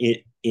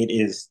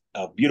is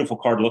a beautiful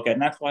card to look at,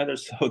 and that's why they're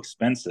so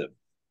expensive.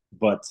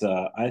 But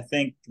I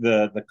think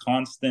the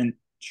constant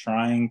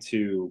trying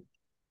to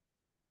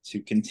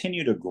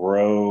continue to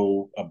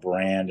grow a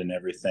brand and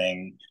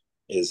everything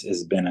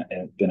has been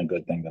a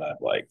good thing that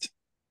I've liked.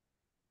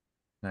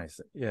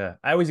 Nice. Yeah.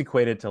 I always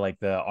equate it to like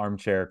the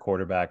armchair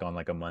quarterback on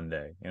like a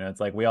Monday.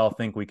 It's like we all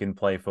think we can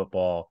play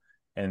football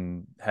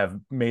and have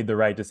made the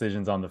right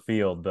decisions on the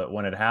field, but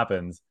when it's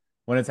happening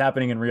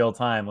in real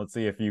time, let's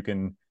see if you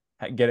can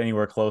get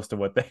anywhere close to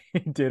what they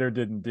did or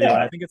didn't do. Yeah.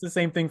 And I think it's the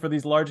same thing for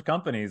these large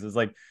companies. It's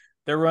like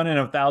they're running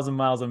 1,000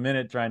 miles a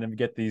minute trying to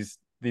get these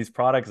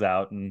products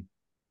out, and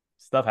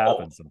stuff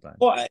happens sometimes.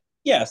 Well,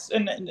 yes,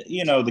 and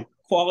the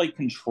quality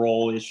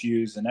control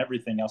issues and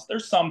everything else.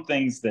 There's some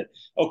things that,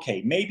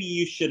 okay, maybe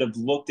you should have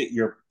looked at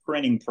your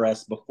printing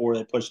press before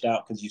they pushed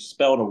out because you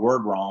spelled a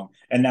word wrong,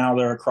 and now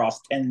they're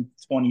across 10,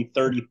 20,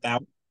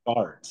 30,000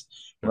 cards,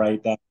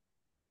 right?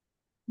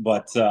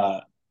 But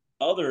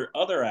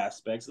other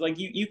aspects, like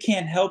you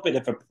can't help it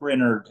if a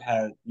printer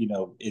has,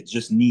 it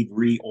just need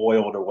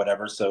re-oiled or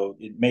whatever, so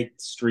it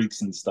makes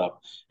streaks and stuff.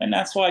 And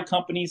that's why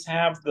companies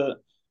have the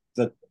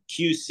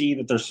QC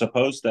that they're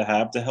supposed to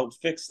have to help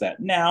fix that.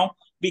 Now,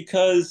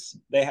 because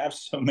they have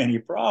so many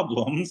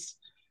problems,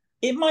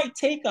 it might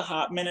take a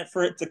hot minute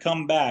for it to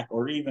come back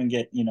or even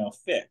get,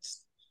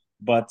 fixed.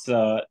 But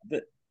the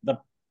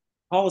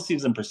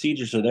policies and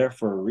procedures are there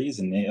for a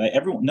reason.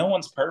 No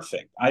one's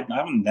perfect.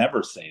 I'll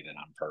never say that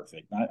I'm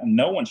perfect.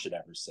 No one should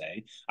ever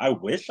say. I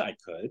wish I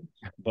could,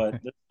 but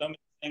there's so many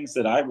things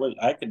that I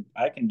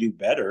can do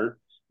better.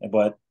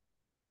 But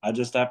I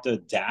just have to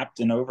adapt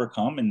and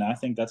overcome, and I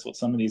think that's what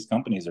some of these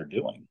companies are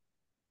doing.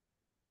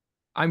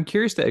 I'm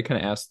curious to kind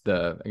of ask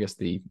I guess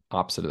the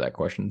opposite of that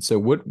question. So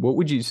what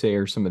would you say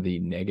are some of the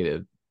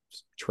negative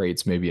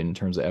traits, maybe in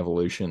terms of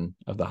evolution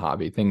of the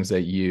hobby, things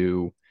that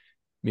you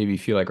maybe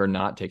feel like are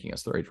not taking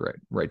us the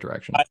right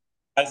direction?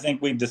 I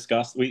think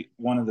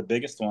one of the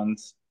biggest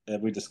ones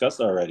that we discussed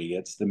already.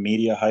 It's the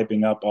media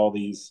hyping up all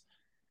these,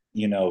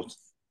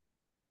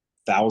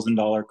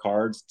 $1,000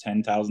 cards,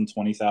 $10,000,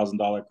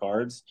 $20,000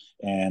 cards,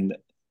 and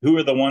who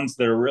are the ones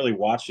that are really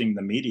watching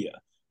the media?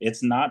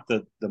 It's not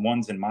the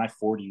ones in my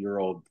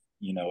 40-year-old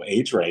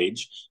age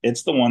range.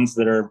 It's the ones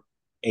that are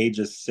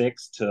ages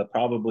 6 to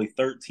probably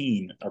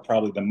 13 are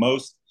probably the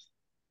most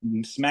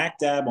smack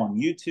dab on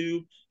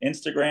YouTube,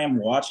 Instagram,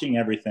 watching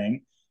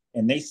everything,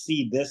 and they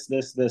see this,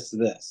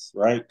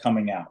 right,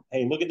 coming out.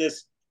 Hey, look at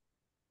this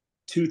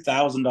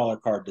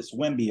 $2,000 card, this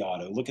Wimby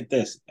auto. Look at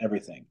this,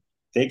 everything.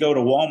 They go to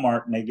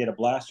Walmart and they get a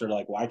blaster.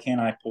 Like, why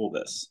can't I pull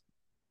this?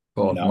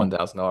 Pull You a know,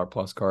 $1,000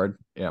 plus card.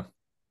 Yeah.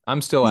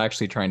 I'm still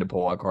actually trying to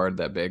pull a card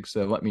that big.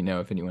 So let me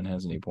know if anyone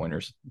has any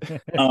pointers.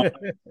 um,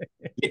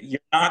 you're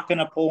not going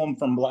to pull them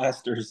from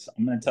blasters.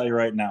 I'm going to tell you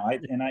right now.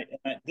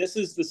 This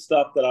is the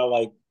stuff that I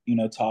like,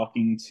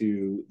 talking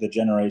to the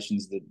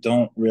generations that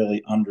don't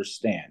really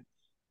understand.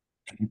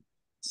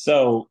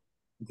 So,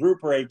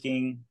 group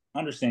breaking,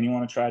 understand you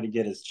want to try to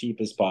get as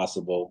cheap as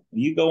possible.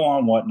 You go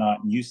on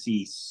Whatnot and you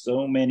see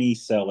so many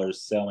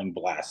sellers selling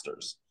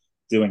blasters,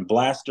 doing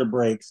blaster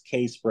breaks,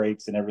 case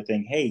breaks, and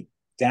everything. Hey,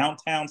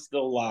 downtown's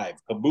still live,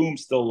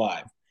 Kaboom's still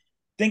live.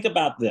 Think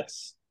about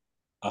this: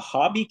 a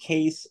hobby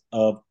case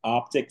of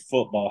optic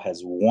football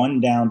has one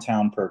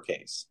downtown per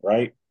case,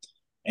 right?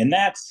 And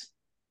that's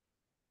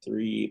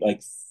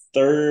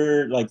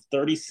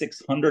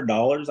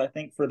 $3,600, I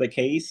think, for the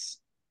case.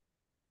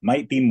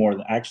 Might be more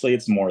than, actually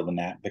it's more than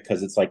that,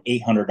 because it's like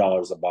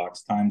 $800 a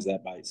box times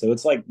that by, so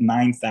it's like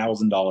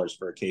 $9,000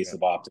 for a case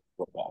of optic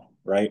football,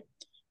 right?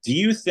 Do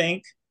you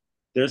think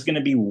there's going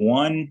to be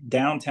one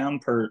downtown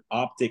per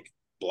optic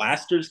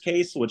blasters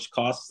case, which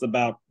costs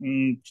about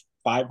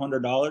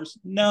 $500?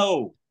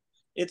 No,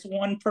 it's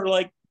one per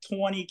like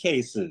 20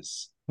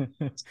 cases.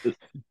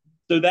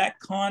 So that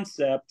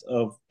concept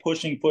of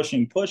pushing,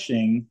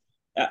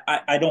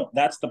 I don't,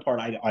 that's the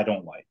part I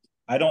don't like.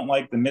 I don't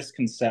like the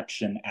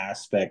misconception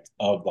aspect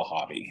of the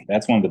hobby.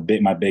 That's one of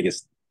my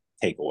biggest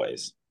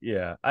takeaways.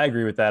 Yeah, I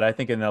agree with that. I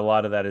think, and a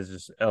lot of that is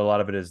just, a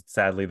lot of it is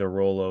sadly the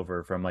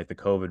rollover from like the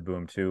COVID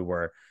boom too,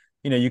 where,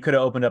 you could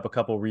have opened up a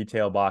couple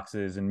retail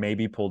boxes and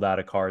maybe pulled out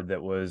a card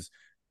that was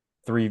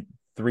three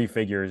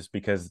figures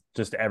because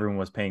just everyone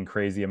was paying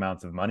crazy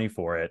amounts of money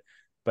for it.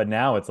 But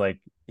now it's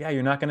like, yeah,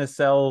 you're not going to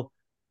sell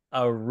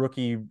a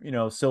rookie,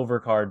 silver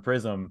card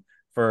prism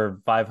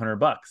for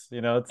 $500.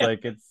 It's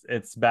like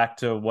it's back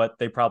to what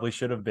they probably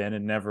should have been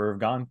and never have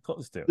gone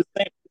close to.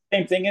 The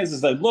same thing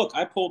is like, look,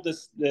 I pulled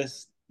this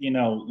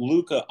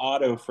Luca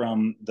auto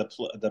from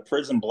the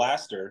Prism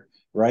Blaster,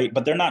 right?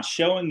 But they're not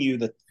showing you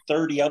the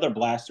 30 other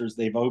blasters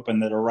they've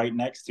opened that are right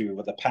next to you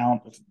with a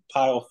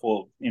pile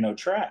full of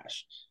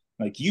trash.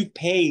 Like, you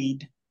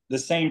paid the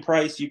same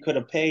price you could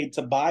have paid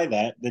to buy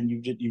that, then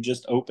you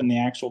just open the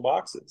actual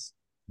boxes.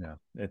 Yeah,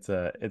 it's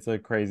a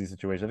crazy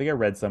situation. I think I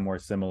read somewhere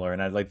similar,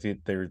 and I'd like to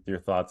get your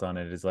thoughts on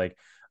it. Is like,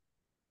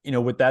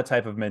 with that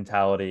type of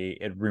mentality,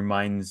 it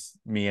reminds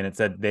me, and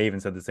they even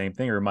said the same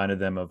thing. It reminded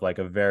them of like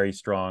a very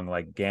strong,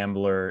 like,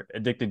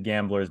 addicted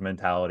gamblers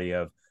mentality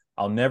of,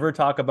 I'll never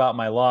talk about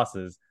my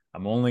losses.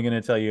 I'm only going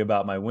to tell you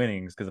about my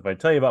winnings, because if I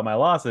tell you about my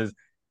losses,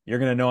 you're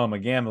going to know I'm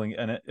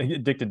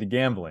addicted to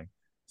gambling.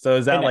 So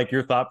is that And like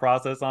your thought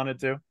process on it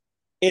too?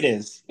 it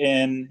is,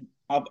 and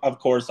of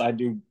course I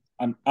do.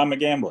 I'm a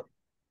gambler.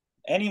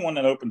 Anyone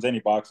that opens any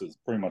box is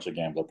pretty much a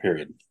gambler.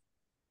 Period.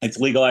 It's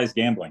legalized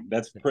gambling.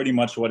 That's pretty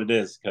much what it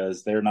is,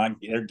 because they're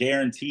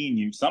guaranteeing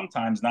you,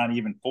 sometimes not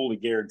even fully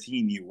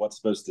guaranteeing you what's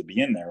supposed to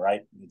be in there,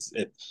 right?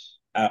 It's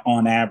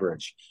on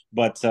average,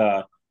 but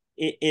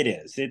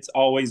it's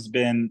always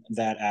been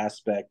that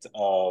aspect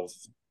of,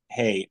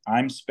 hey,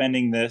 I'm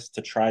spending this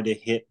to try to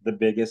hit the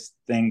biggest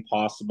thing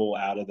possible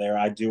out of there.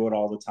 I do it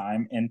all the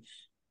time, and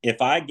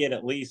if I get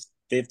at least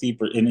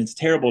 50%, and it's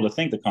terrible to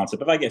think the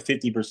concept, if I get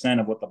 50%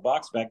 of what the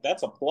box back,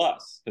 that's a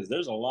plus, because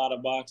there's a lot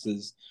of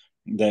boxes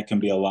that can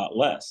be a lot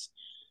less.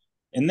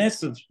 And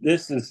this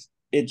is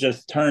it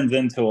just turns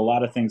into a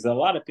lot of things that a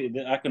lot of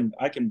people,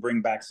 I can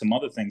bring back some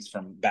other things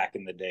from back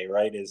in the day,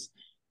 right? Is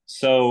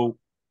so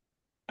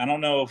I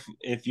don't know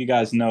if you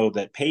guys know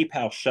that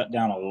PayPal shut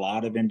down a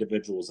lot of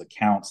individuals'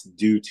 accounts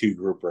due to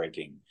group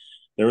breaking.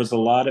 There was a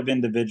lot of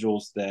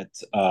individuals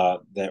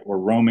that were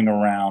roaming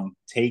around,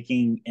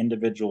 taking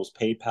individuals'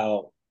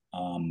 PayPal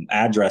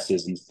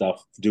addresses and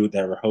stuff,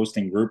 that were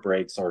hosting group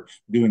breaks or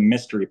doing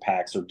mystery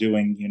packs or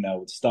doing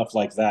stuff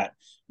like that.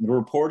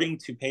 Reporting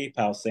to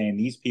PayPal saying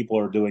these people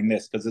are doing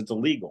this because it's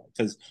illegal.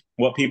 Because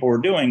what people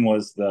were doing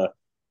was,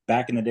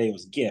 back in the day, it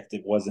was gift.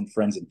 It wasn't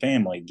friends and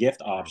family.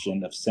 Gift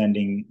option of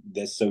sending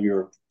this, so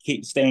you're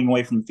staying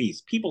away from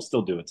fees. People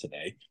still do it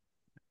today.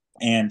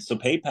 And so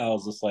PayPal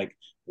is just like,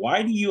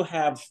 why do you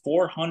have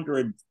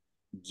 400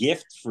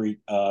 gift free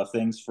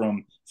things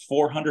from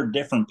 400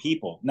 different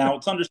people? Now,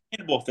 it's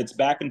understandable if it's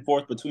back and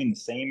forth between the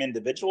same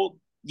individual.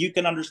 You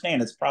can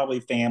understand it's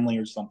probably family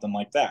or something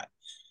like that.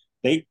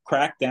 They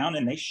cracked down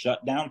and they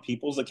shut down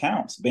people's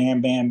accounts.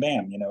 Bam, bam,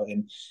 bam.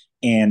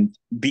 And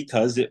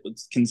because it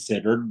was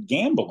considered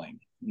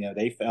gambling,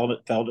 they felt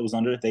it was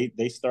under it.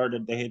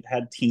 They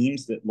had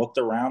teams that looked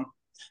around,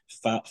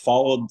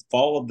 followed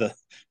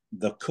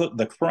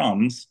the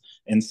crumbs,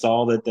 and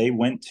saw that they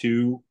went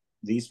to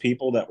these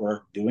people that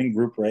were doing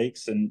group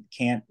breaks and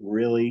can't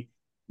really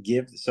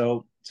give.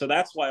 So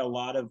that's why a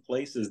lot of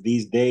places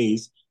these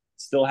days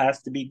still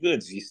has to be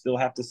goods. You still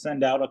have to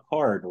send out a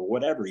card or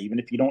whatever, even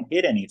if you don't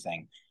hit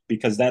anything,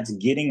 because that's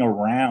getting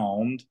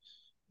around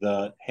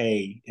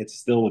hey, it's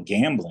still a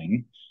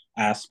gambling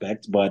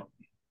aspect. But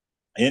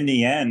in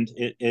the end,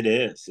 it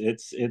is.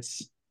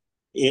 It's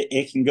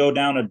it can go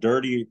down a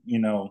dirty,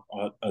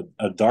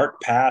 a dark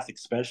path,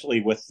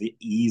 especially with the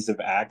ease of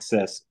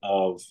access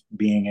of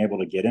being able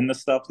to get into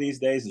stuff these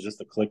days. It's just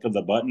a click of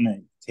the button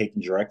and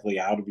taken directly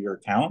out of your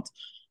account.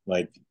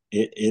 Like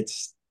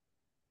it's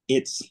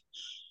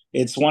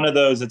it's one of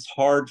those. It's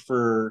hard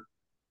for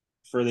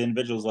the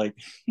individuals. Like,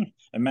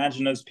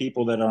 imagine those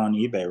people that are on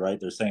eBay, right?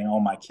 They're saying,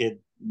 "Oh, my kid,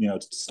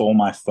 stole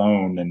my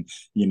phone, and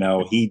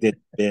he did.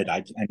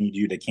 I need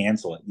you to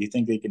cancel it." You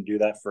think they can do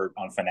that for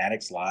on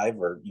Fanatics Live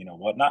or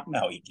whatnot?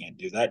 No, he can't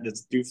do that.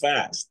 It's too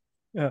fast.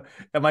 Yeah.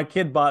 And my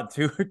kid bought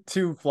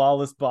two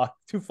flawless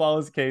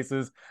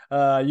cases.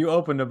 You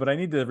opened them, but I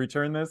need to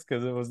return this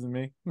because it wasn't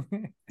me.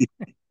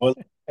 Well,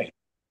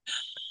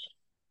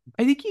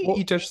 I think you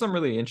Well, touched something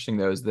really interesting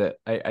though, is that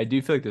I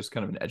do feel like there's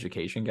kind of an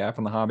education gap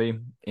in the hobby.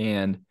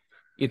 And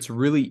it's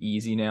really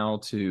easy now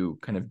to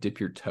kind of dip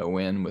your toe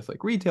in with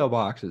like retail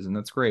boxes, and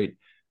that's great.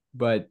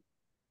 But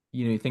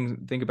you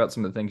think about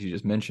some of the things you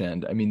just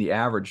mentioned. I mean, the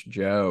average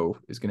Joe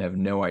is going to have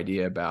no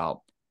idea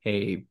about,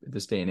 hey,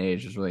 this day and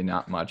age, there's really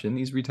not much in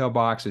these retail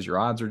boxes. Your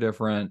odds are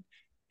different.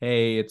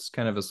 Hey, it's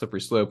kind of a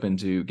slippery slope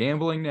into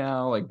gambling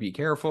now. Like, be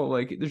careful.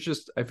 Like, there's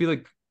just, I feel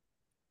like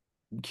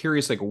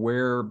curious, like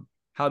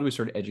how do we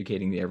start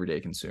educating the everyday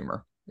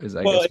consumer? Is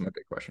I well, guess my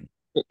big question.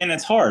 and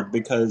it's hard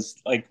because,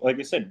 like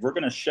I said, we're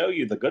going to show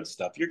you the good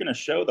stuff. You're going to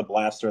show the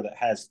blaster that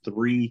has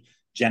three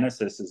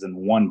Genesises in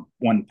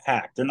one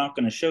pack. They're not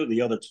going to show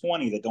the other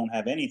 20 that don't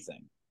have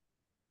anything,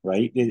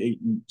 right?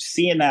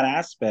 Seeing that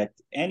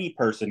aspect, any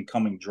person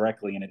coming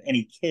directly in it,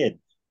 any kid,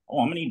 oh,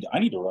 I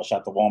need to rush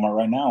out to Walmart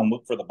right now and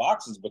look for the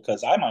boxes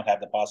because I might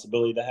have the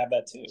possibility to have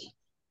that too.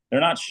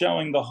 They're not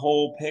showing the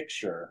whole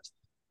picture,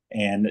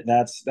 and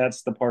that's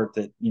the part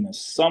that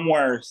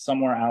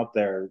somewhere out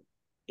there,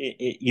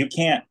 you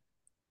can't.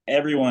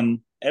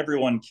 Everyone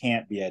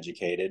can't be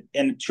educated,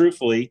 and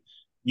truthfully,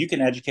 you can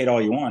educate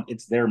all you want.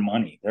 It's their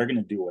money. They're going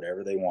to do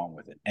whatever they want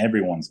with it.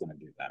 Everyone's going to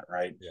do that,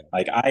 right? yeah.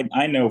 Like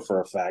I know for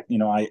a fact.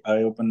 I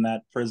opened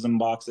that Prism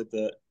box at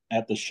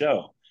the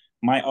show.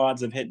 My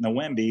odds of hitting a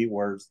Wemby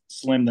were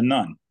slim to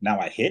none. Now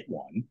I hit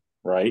one,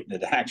 right?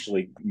 That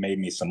actually made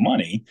me some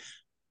money.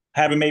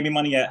 Haven't made me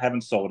money yet.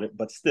 Haven't sold it,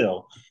 but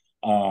still,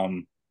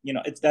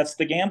 that's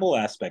the gamble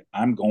aspect.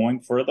 I'm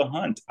going for the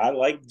hunt. I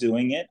like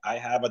doing it. I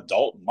have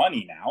adult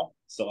money now,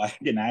 so I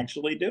can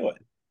actually do it.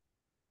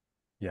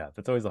 Yeah,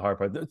 that's always the hard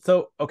part.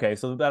 So, okay,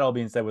 so that all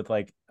being said, with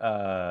like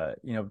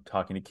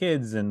talking to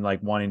kids and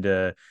like wanting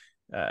to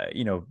uh,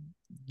 you know,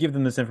 give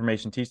them this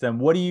information, teach them,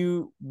 what do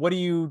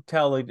you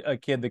tell a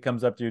kid that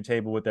comes up to your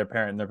table with their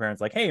parent and their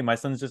parents like, "Hey, my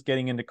son's just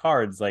getting into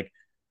cards." Like,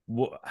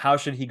 how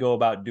should he go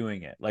about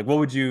doing it? Like, how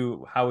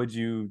would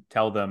you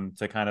tell them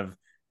to kind of,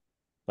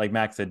 like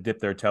Max said, dip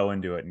their toe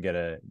into it and get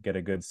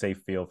a good safe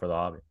feel for the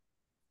hobby?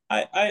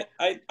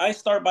 I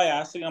start by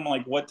asking them,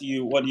 like, what do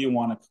you want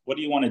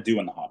to do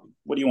in the hobby?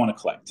 What do you want to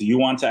collect? Do you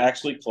want to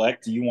actually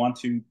collect? Do you want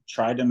to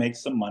try to make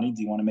some money?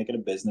 Do you want to make it a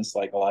business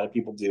like a lot of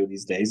people do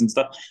these days and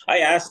stuff? I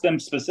ask them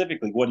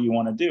specifically, what do you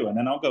want to do? And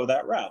then I'll go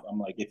that route. I'm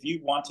like, if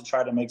you want to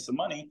try to make some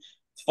money,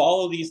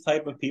 follow these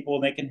type of people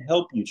and they can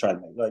help you try to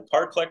make, like,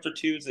 Card Collector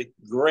 2 is a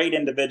great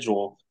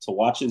individual to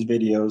watch his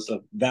videos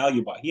of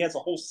value box. He has a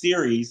whole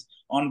series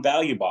on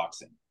value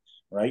boxing,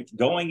 right?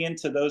 Going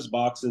into those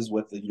boxes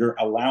with your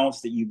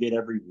allowance that you get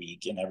every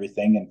week and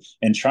everything,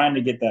 and trying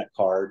to get that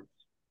card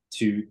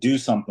to do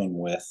something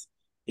with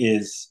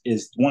is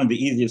one of the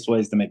easiest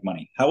ways to make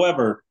money.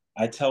 However,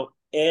 I tell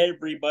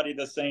everybody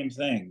the same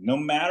thing. No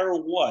matter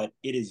what,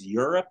 it is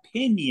your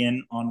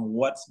opinion on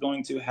what's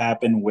going to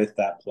happen with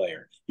that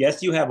player.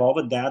 Yes, you have all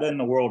the data in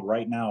the world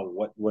right now,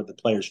 where the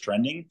player's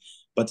trending,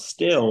 but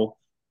still,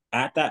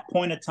 at that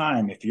point of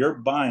time, if you're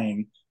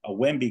buying a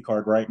Wemby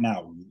card right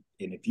now,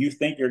 and if you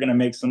think you're going to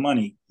make some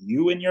money,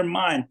 you in your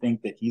mind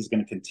think that he's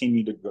going to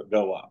continue to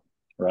go up,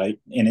 right?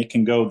 And it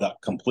can go the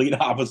complete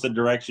opposite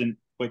direction,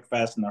 quick,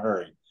 fast, in a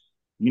hurry.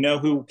 You know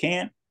who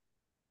can't?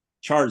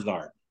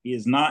 Charizard. He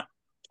is not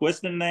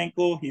twisting an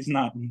ankle. He's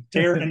not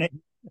tearing an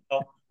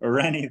ankle or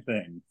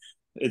anything.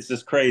 It's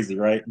just crazy,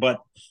 right?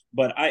 But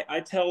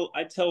I tell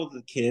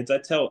the kids, I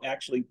tell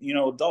actually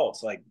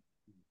adults, like,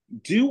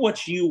 do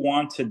what you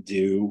want to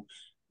do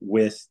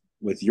with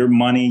your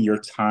money, your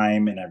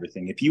time, and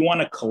everything. If you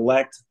want to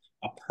collect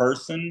a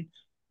person,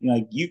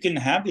 like, you can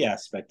have the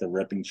aspect of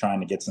ripping, trying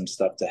to get some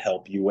stuff to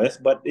help you with,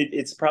 but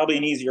it's probably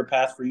an easier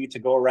path for you to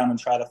go around and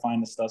try to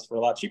find the stuff for a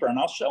lot cheaper. And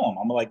I'll show them.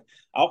 I'm like,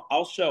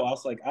 I'll show. I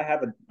was like, I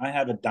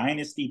have a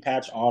Dynasty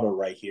patch auto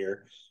right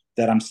here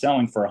that I'm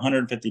selling for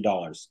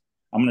 $150.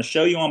 I'm going to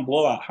show you on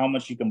Blowout how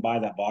much you can buy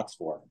that box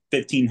for,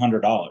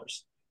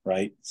 $1,500.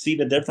 Right? See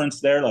the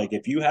difference there? Like,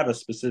 if you have a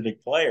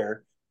specific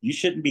player, you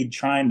shouldn't be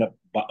trying to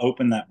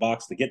open that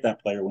box to get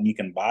that player when you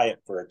can buy it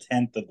for a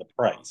tenth of the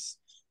price.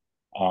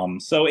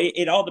 So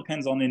it all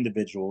depends on the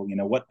individual,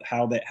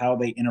 how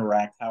they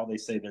interact, how they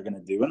say they're going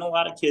to do. And a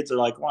lot of kids are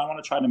like, well, I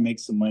want to try to make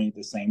some money at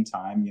the same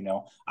time.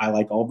 I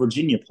like all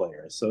Virginia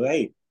players. So,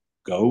 hey,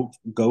 go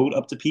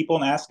up to people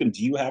and ask them,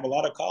 do you have a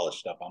lot of college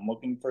stuff? I'm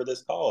looking for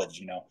this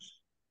college.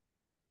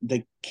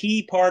 The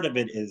key part of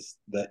it is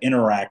the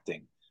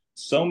interacting.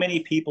 so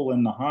many people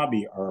in the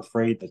hobby are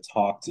afraid to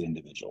talk to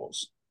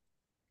individuals.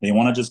 They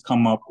want to just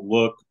come up,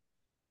 look,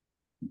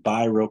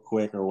 buy real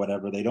quick or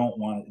whatever. They don't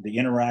want the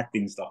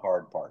interacting is the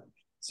hard part.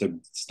 So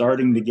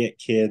starting to get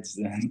kids,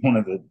 and one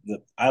of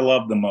the I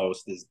love the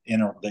most is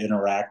the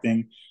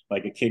interacting.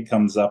 Like a kid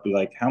comes up, be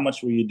like, "How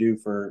much will you do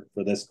for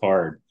this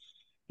card?"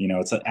 You know,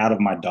 it's out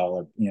of my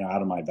dollar, you know,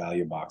 out of my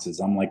value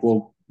boxes. I'm like,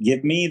 "Well,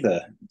 give me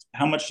the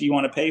how much do you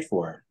want to pay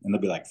for it?" And they'll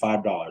be like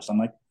 $5. I'm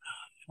like,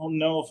 "I don't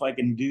know if I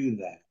can do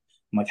that."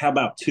 I'm like, "How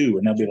about two?"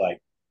 And they'll be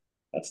like,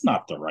 "That's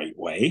not the right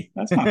way.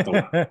 That's not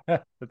the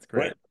That's way."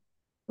 great.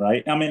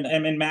 Right? I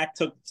mean, Mac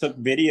took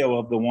video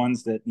of the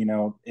ones that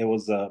it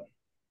was a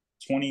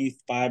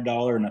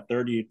 $25 and a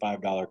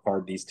 $35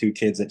 card these two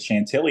kids at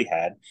Chantilly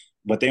had,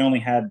 but they only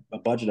had a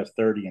budget of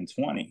 30 and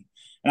 20.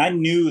 And I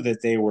knew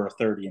that they were a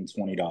 30 and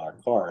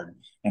 $20 card.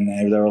 And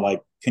they were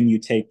like, "Can you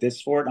take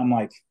this for it?"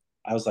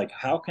 I was like,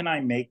 how can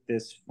I make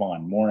this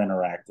fun, more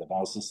interactive? I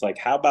was just like,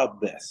 how about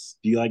this?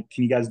 Can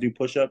you guys do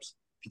push-ups?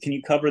 Can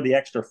you cover the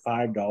extra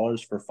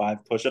 $5 for 5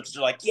 push-ups?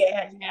 They're like,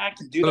 yeah, yeah, I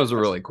can do That that. was a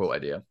really cool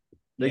idea.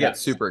 They got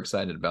Yes. super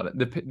excited about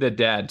it. The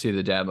dad too.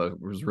 The dad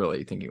was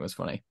really thinking it was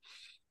funny.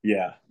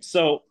 Yeah.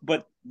 So,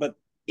 but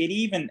it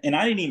even, and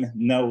I didn't even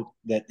know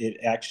that it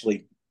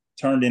actually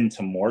turned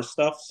into more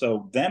stuff.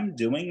 So them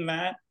doing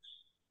that,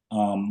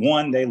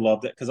 one, they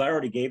loved it because I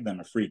already gave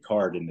them a free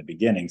card in the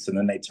beginning. So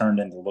then they turned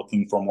into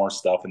looking for more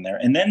stuff in there.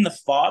 And then the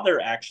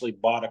father actually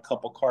bought a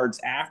couple cards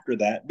after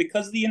that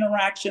because of the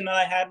interaction that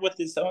I had with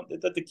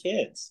the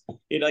kids.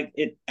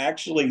 It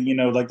actually,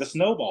 like the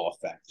snowball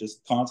effect,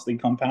 just constantly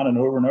compounding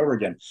over and over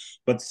again.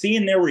 But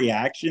seeing their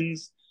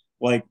reactions,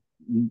 like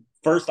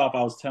first off,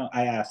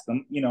 I asked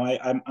them,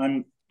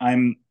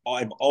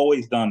 I've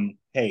always done,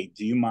 hey,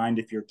 do you mind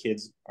if your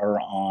kids are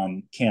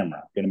on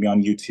camera, going to be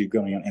on YouTube,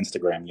 going on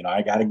Instagram?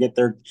 I got to get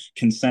their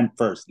consent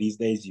first. These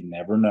days, you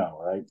never know,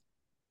 right?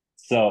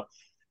 So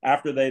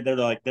after they're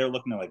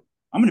looking at like,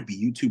 I'm going to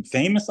be YouTube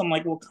famous. I'm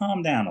like, well,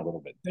 calm down a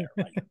little bit there.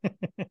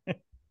 Like,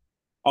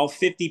 all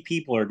 50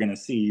 people are going to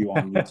see you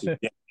on YouTube.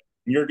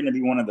 You're going to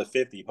be one of the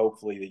 50,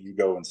 hopefully, that you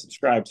go and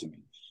subscribe to me.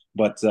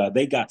 But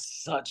they got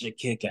such a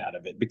kick out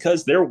of it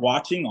because they're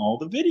watching all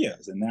the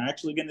videos and they're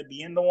actually going to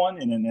be in the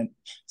one. And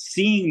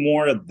seeing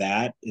more of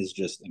that is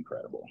just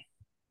incredible.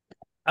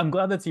 I'm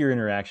glad that's your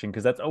interaction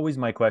because that's always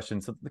my question.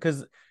 So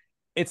because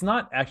it's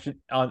not actually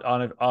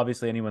on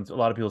obviously a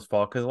lot of people's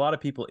fault because a lot of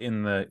people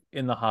in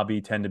the hobby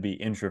tend to be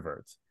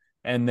introverts,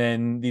 and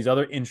then these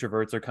other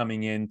introverts are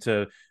coming in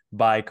to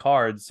buy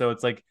cards. So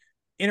it's like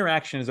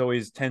interaction is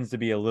always tends to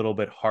be a little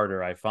bit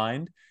harder, I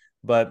find.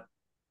 But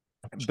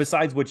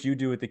besides what you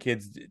do with the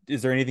kids,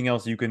 is there anything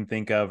else you can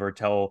think of or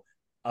tell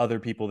other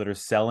people that are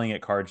selling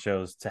at card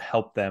shows to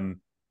help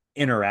them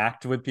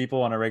interact with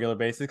people on a regular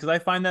basis? Because I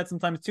find that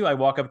sometimes too. I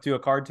walk up to a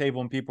card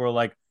table and people are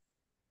like,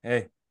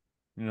 "Hey,"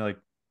 like,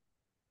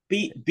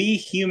 Be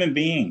human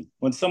being.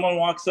 When someone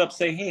walks up,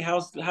 say, "Hey,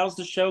 how's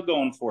the show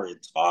going for you?"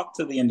 Talk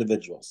to the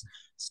individuals.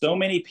 So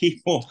many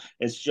people,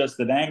 it's just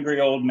an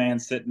angry old man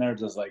sitting there,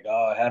 just like,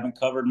 "Oh, I haven't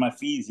covered my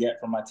fees yet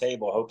for my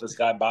table. I hope this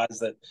guy buys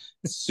that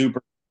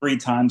super 3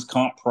 times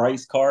comp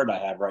price card I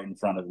have right in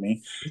front of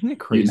me." Isn't it You know,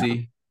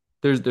 crazy?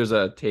 There's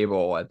a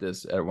table at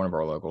one of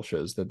our local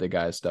shows that the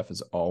guy's stuff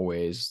is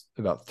always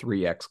about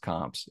 3x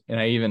comps. And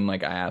I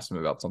asked him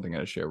about something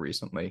at a show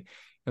recently.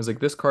 I was like,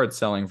 this card's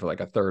selling for like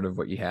a third of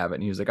what you have it.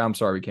 And he was like, I'm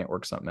sorry, we can't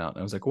work something out. And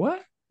I was like,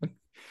 what?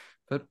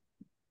 But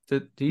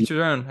to each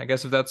their own. I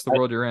guess if that's the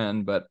world you're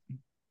in, but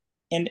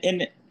and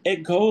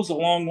it goes a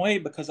long way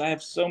because I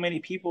have so many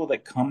people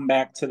that come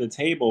back to the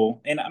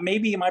table, and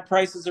maybe my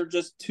prices are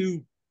just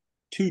too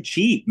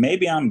cheap.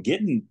 Maybe I'm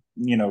getting,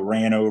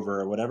 ran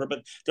over or whatever,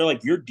 but they're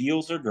like, your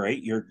deals are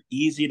great. You're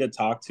easy to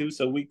talk to.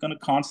 So we're going to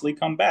constantly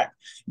come back.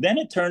 Then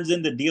it turns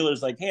into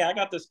dealers like, hey, I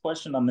got this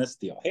question on this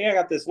deal. Hey, I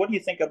got this. What do you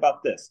think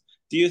about this?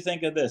 Do you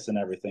think of this and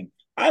everything?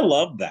 I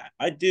love that.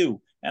 I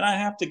do. And I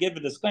have to give a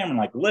disclaimer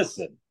like,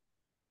 listen,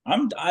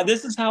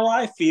 this is how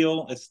I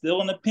feel. It's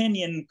still an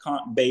opinion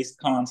based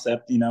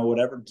concept,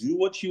 whatever. Do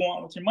what you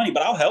want with your money,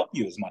 but I'll help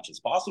you as much as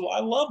possible. I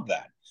love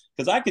that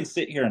because I can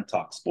sit here and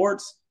talk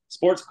sports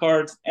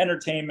cards,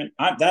 entertainment.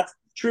 That's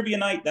trivia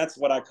night. That's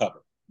what I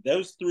cover.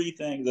 Those three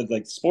things,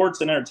 like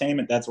sports and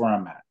entertainment, that's where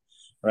I'm at.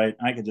 Right.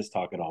 I could just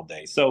talk it all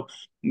day. So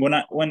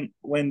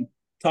when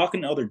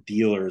talking to other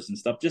dealers and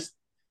stuff, just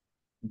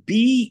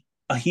be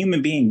a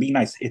human being, be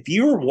nice. If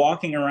you're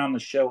walking around the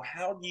show,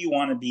 how do you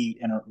want to be,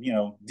 and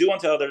do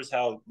unto others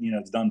how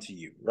it's done to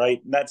you,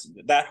 right? That's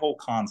that whole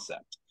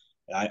concept.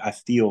 I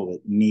feel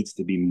that needs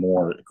to be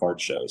more at card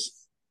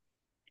shows.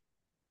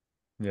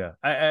 yeah,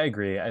 I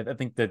agree. I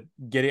think that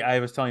I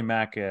was telling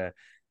Mac,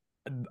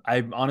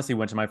 I honestly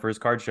went to my first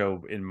card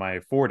show in my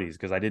 40s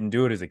because I didn't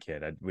do it as a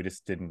kid. We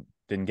just didn't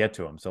get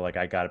to them. So like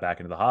I got back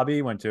into the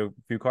hobby, went to a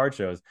few card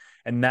shows,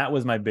 and that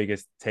was my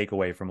biggest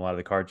takeaway from a lot of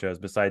the card shows.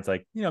 Besides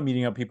like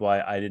meeting up people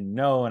I didn't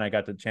know and I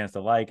got the chance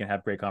to like and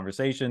have great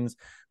conversations.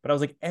 But I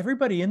was like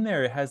everybody in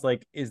there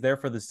is there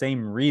for the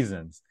same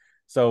reasons.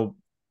 So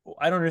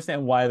I don't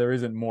understand why there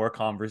isn't more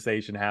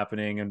conversation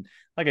happening. And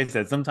like I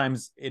said,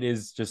 sometimes it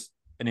is just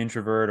an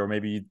introvert, or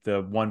maybe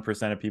the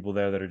 1% of people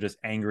there that are just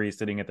angry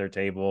sitting at their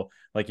table,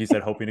 like you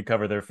said, hoping to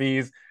cover their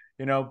fees,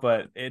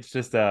 but it's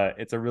just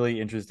it's a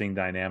really interesting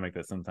dynamic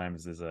that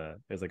sometimes is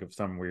like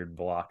some weird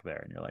block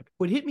there, and you're like,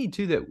 what hit me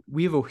too, that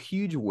we have a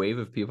huge wave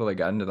of people that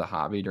got into the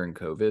hobby during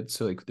COVID.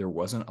 So like there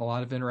wasn't a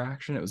lot of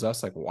interaction. It was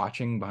us like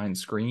watching behind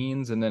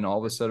screens. And then all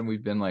of a sudden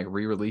we've been like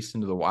re-released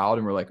into the wild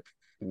and we're like,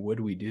 what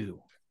do we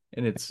do?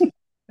 And it's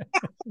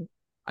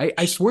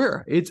I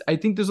swear I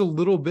think there's a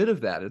little bit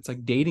of that. It's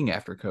like dating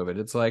after COVID.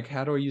 It's like,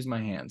 how do I use my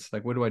hands?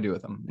 Like, what do I do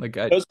with them? Like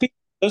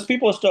those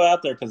people are still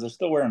out there because they're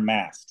still wearing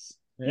masks.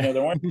 They're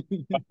wearing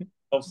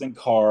themselves in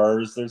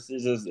cars. There's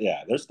just,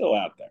 yeah, they're still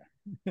out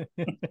there.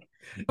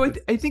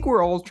 I think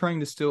we're all trying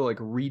to still like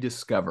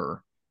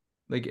rediscover,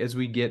 like as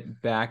we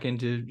get back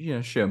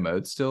into show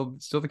mode. Still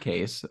the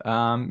case.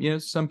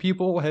 Some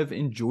people have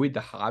enjoyed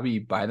the hobby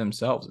by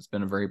themselves. It's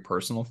been a very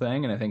personal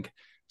thing, and I think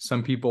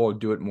some people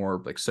do it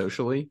more like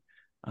socially.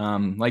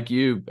 Like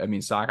you, I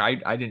mean, Sock,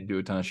 I didn't do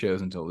a ton of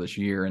shows until this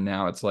year, and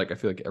now it's like I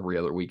feel like every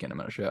other weekend I'm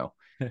at a show,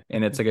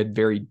 and it's like a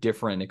very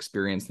different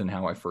experience than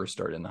how I first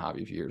started in the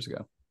hobby a few years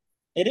ago.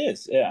 It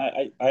is.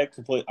 I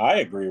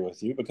agree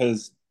with you,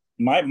 because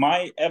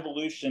my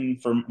evolution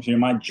from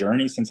my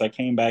journey since I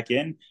came back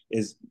in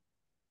is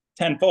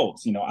tenfold.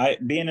 I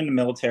being in the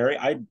military,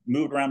 I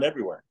moved around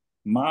everywhere.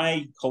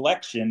 My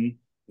collection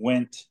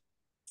went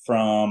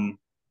from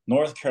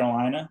North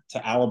Carolina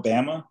to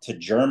Alabama to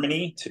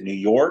Germany to New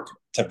York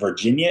to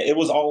Virginia. It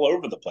was all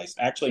over the place.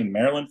 Actually, in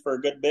Maryland for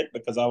a good bit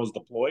because I was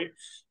deployed,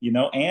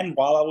 and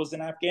while I was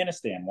in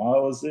Afghanistan, while I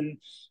was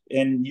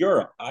in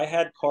Europe, I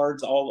had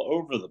cards all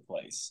over the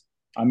place.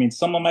 I mean,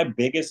 some of my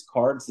biggest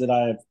cards that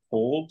I've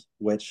pulled,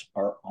 which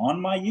are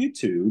on my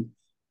YouTube,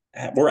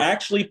 were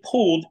actually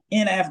pulled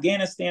in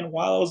Afghanistan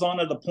while I was on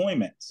a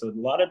deployment. So a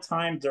lot of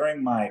time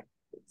during my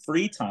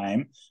free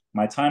time,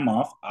 my time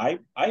off, I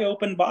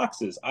opened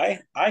boxes. I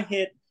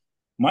hit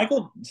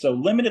Michael. So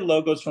limited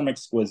logos from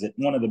Exquisite,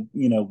 one of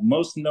the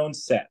most known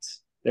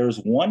sets. There was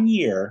one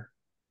year,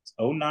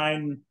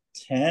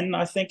 09-10,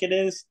 I think it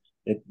is.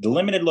 The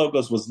limited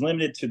logos was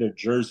limited to their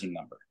jersey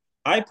number.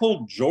 I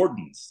pulled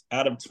Jordans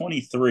out of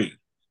 23,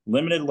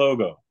 limited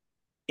logo,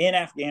 in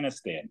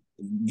Afghanistan.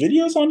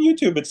 Videos on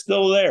YouTube, it's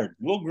still there. A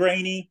little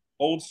grainy,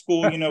 old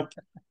school,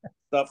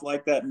 stuff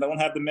like that. And don't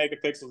have the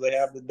megapixels they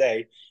have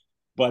today.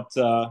 But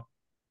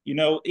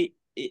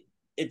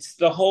it's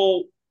the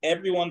whole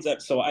everyone's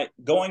at. So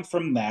going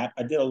from that,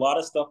 I did a lot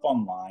of stuff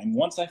online.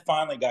 Once I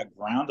finally got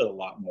grounded a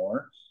lot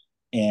more,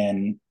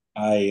 and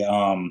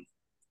I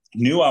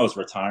knew I was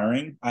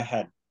retiring, I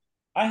had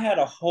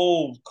a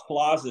whole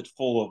closet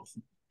full of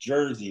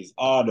jerseys,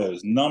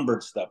 autos,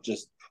 numbered stuff,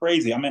 just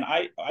crazy. I mean,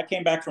 I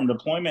came back from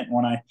deployment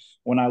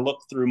when I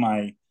looked through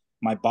my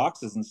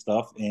boxes and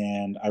stuff,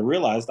 and I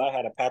realized I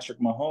had a Patrick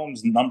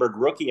Mahomes numbered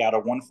rookie out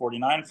of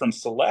 149 from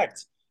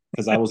Select,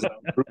 because I was in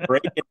a group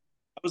break.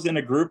 I was in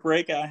a group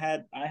break. I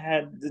had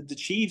the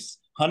Chiefs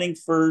hunting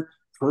for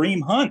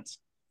Kareem Hunt,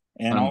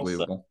 and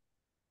Unbelievable.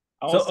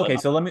 So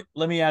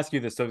let me ask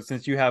you this. So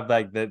since you have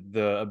like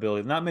the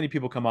ability, not many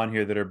people come on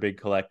here that are big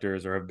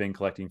collectors or have been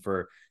collecting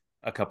for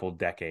a couple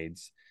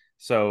decades.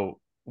 So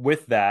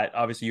with that,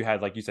 obviously you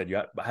had, like you said,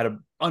 you had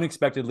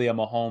unexpectedly a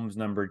Mahomes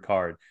numbered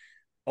card.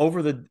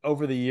 Over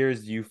the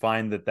years, do you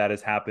find that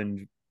has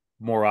happened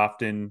more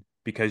often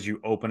because you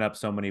open up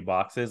so many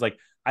boxes? Like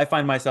I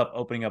find myself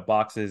opening up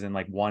boxes and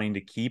like wanting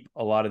to keep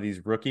a lot of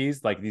these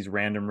rookies, like these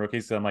random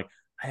rookies. So I'm like,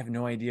 I have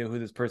no idea who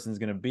this person's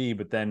going to be,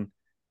 but then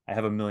I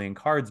have a million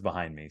cards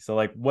behind me. So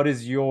like,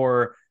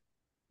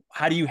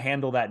 how do you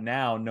handle that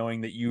now,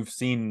 knowing that you've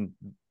seen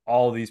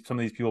some of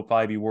these people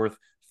probably be worth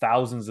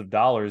thousands of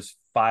dollars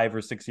 5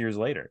 or 6 years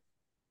later?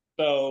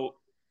 So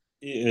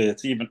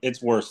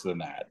it's worse than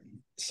that.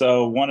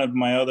 So one of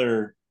my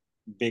other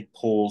big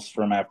pulls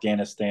from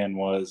Afghanistan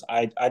was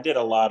I did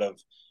a lot of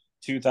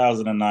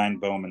 2009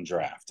 Bowman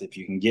draft, if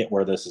you can get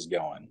where this is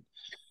going.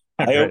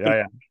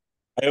 I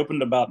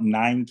opened about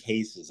 9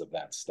 cases of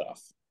that stuff.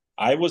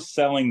 I was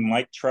selling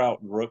Mike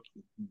Trout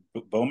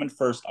Bowman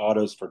first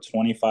autos for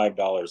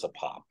 $25 a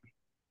pop.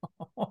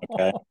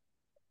 Okay.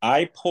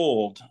 I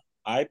pulled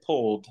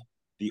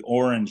the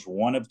orange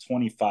 1 of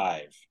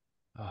 25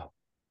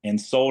 and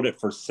sold it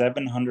for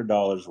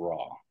 $700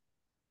 raw.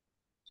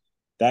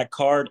 That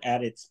card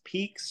at its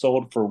peak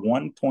sold for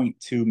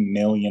 $1.2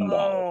 million.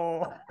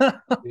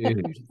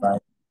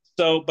 Right.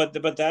 So, but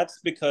that's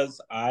because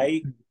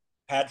I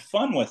had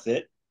fun with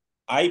it.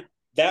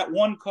 That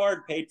one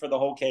card paid for the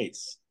whole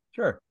case.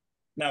 Sure.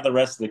 Now the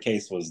rest of the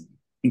case was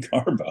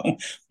Garbo,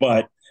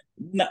 but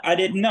no, I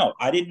didn't know.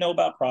 I didn't know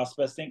about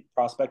prospecting.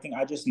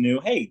 I just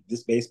knew, hey,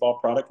 this baseball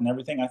product and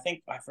everything. I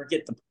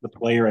forget the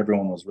player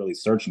everyone was really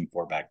searching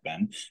for back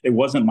then. It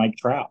wasn't Mike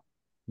Trout.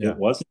 Yeah. It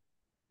wasn't.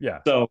 Yeah.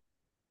 So,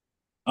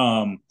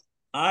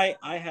 I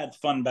had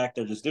fun back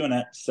there just doing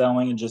that,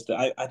 selling, and just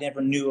I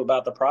never knew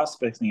about the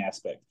prospecting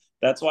aspect.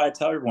 That's why I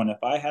tell everyone,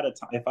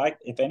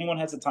 if anyone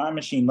has a time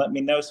machine, let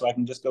me know so I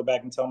can just go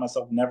back and tell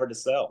myself never to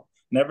sell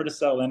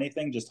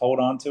anything, just hold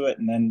on to it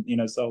and then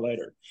sell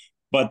later.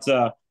 But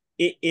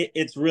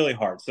it's really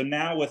hard. So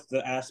now with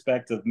the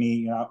aspect of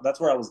me, that's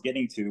where I was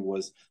getting to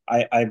was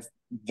I've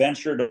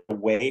ventured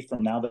away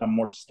from, now that I'm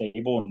more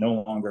stable and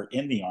no longer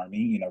in the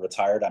army,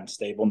 retired, I'm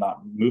stable,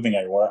 not moving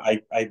anywhere.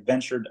 I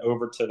ventured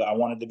over to I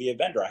wanted to be a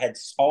vendor. I had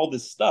all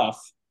this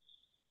stuff.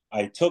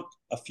 I took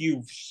a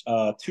few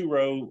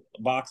 2-row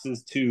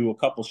boxes to a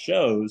couple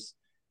shows,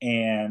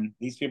 and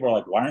these people are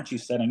like, "Why aren't you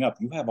setting up?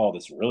 You have all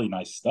this really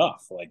nice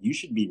stuff. Like you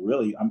should be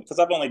really." Because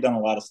I've only done a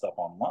lot of stuff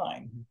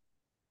online,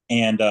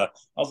 and I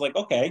was like,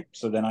 "Okay."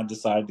 So then I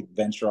decided to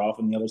venture off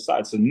on the other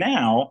side. So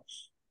now,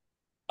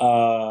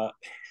 uh,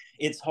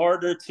 it's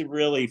harder to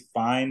really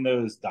find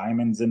those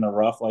diamonds in the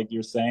rough, like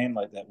you're saying,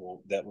 like that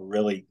will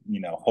really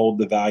hold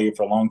the value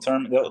for long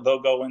term. They'll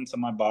go into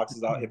my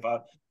boxes. If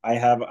I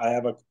have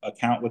a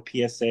account with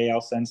PSA,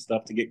 I'll send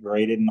stuff to get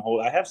graded and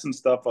hold. I have some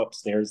stuff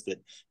upstairs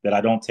that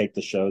I don't take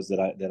to shows that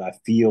I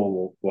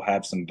feel will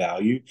have some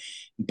value,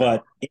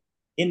 but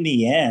in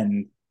the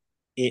end,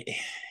 it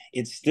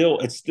it's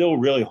still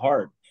really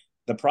hard.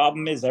 The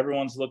problem is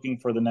everyone's looking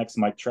for the next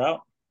Mike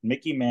Trout,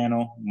 Mickey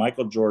Mantle,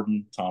 Michael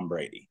Jordan, Tom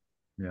Brady.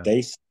 Yeah.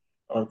 They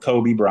or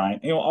Kobe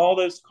Bryant, all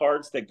those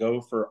cards that go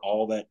for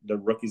all that, the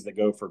rookies that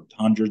go for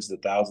hundreds of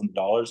thousands of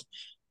dollars.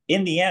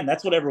 In the end,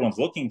 that's what everyone's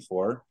looking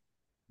for.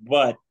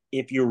 But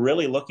if you're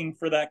really looking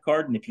for that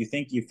card and if you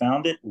think you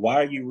found it, why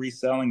are you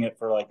reselling it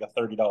for like a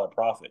 $30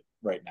 profit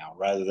right now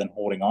rather than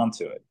holding on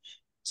to it?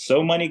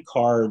 So many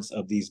cards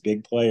of these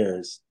big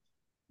players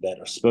that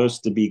are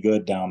supposed to be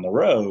good down the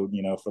road,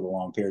 for the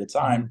long period of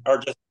time, are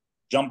just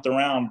jumped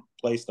around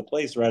place to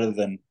place rather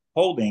than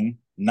holding,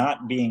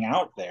 not being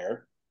out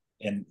there.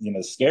 And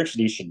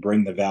scarcity should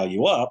bring the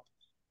value up.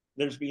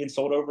 They're just being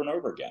sold over and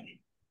over again.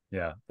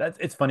 Yeah,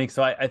 it's funny.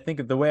 So I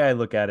think the way I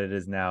look at it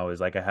is now is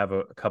like I have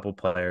a couple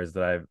players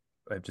that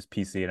I've just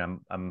PC,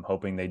 and I'm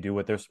hoping they do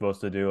what they're supposed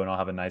to do, and I'll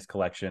have a nice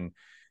collection,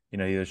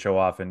 either show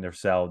off and or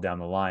sell down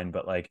the line.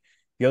 But like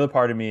the other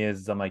part of me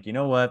is I'm like, you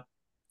know what?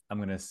 I'm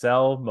gonna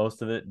sell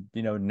most of it,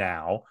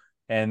 now,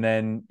 and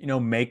then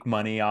make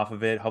money off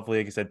of it. Hopefully,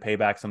 like I said, pay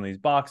back some of these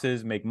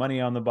boxes, make money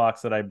on the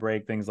box that I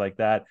break, things like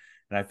that.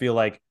 And I feel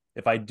like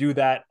if I do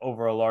that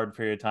over a large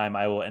period of time,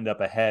 I will end up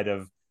ahead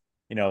of,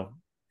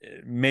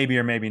 maybe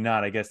or maybe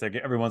not. I guess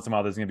every once in a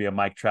while there's going to be a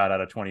Mike Trout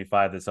out of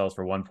 25 that sells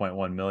for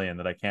 1.1 million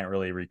that I can't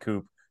really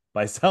recoup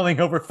by selling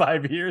over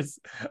 5 years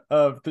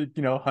of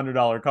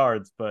 $100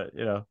 cards. But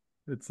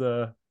it's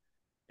That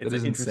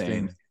is interesting.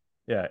 insane.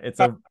 Yeah, it's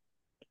a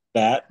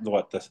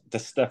the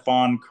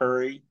Stephon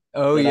Curry.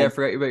 Oh yeah, I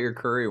forgot about your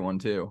Curry one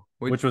too.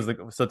 Which was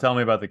so tell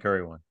me about the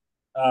Curry one.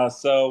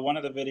 So one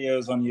of the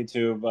videos on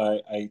YouTube,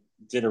 I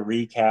did a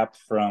recap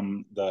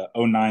from the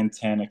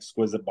 09-10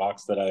 exquisite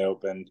box that I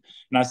opened.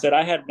 And I said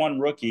I had one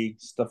rookie,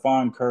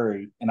 Stephon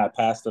Curry, and I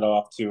passed it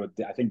off to,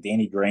 I think,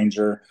 Danny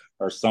Granger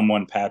or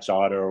someone, Patch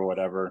Auto or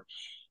whatever.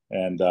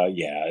 And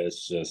yeah,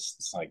 it's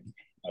like,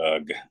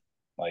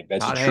 like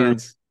that's hot a true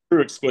hands.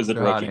 exquisite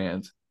They're rookie. hot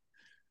hands.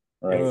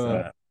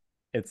 Right.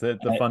 It's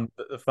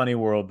the funny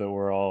world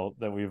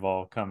that we've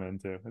all come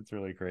into. It's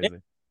really crazy.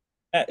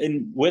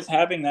 And with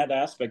having that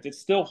aspect, it's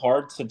still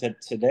hard to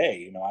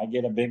today. I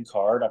get a big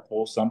card, I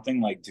pull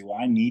something, like, do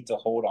I need to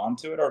hold on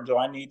to it, or do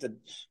I need to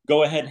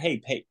go ahead,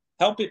 hey,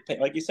 help it pay,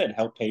 like you said,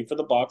 help pay for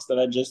the box that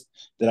I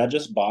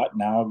just bought.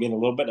 Now I'll get a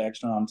little bit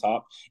extra on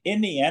top. In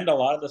the end, a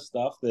lot of the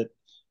stuff that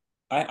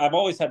I've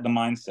always had the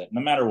mindset,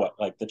 no matter what,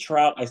 like the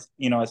Trout,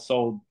 I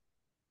sold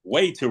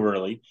way too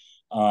early,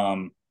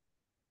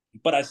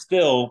 but I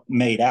still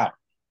made out,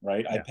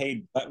 right? Yeah. I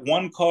paid that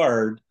one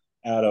card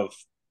out of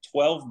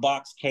 12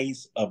 box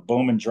case of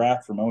Bowman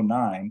Draft from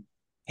 09,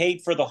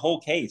 paid for the whole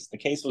case. The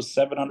case was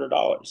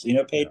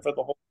 $700, paid for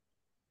the whole.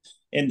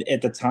 And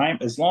at the time,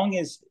 as long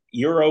as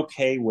you're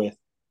okay with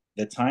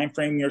the time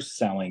frame you're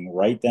selling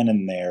right then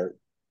and there,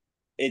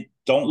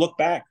 don't look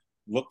back.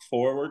 Look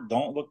forward.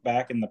 Don't look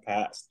back in the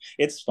past.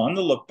 It's fun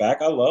to look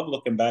back. I love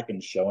looking back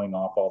and showing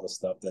off all the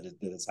stuff that has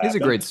happened. It's a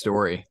great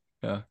story.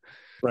 Yeah.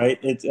 Right.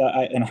 It's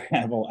and I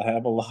have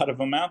a lot of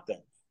them out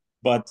there,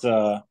 but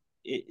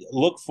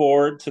look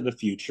forward to the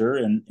future.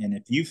 And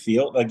if you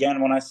feel,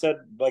 again,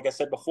 like I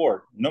said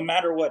before, no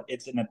matter what,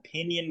 it's an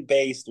opinion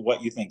based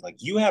what you think. Like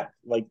you have,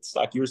 like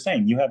you were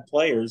saying, you have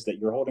players that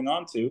you're holding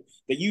on to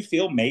that you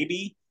feel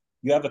maybe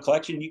you have a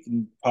collection you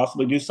can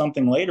possibly do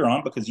something later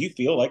on because you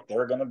feel like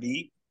they're going to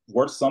be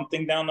worth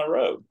something down the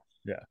road.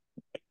 Yeah.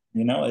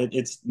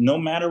 It's no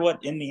matter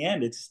what, in the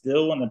end, it's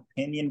still an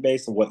opinion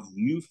based of what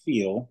you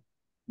feel.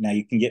 Now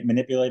you can get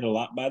manipulated a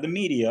lot by the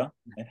media.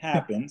 It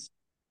happens,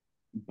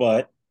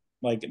 but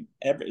like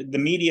the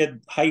media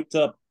hyped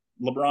up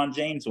LeBron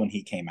James when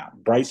he came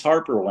out, Bryce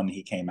Harper when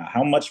he came out.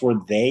 How much were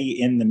they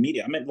in the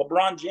media? I mean,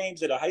 LeBron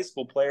James, at a high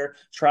school player,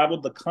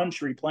 traveled the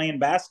country playing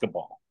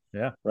basketball.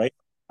 Yeah, right.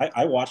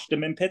 I watched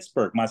him in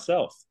Pittsburgh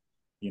myself.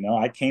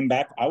 I came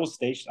back. I was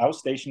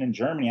stationed in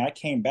Germany. I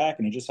came back,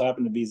 and he just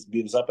happened to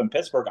be was up in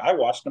Pittsburgh. I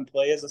watched him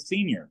play as a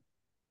senior.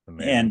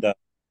 Amazing.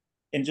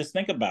 And just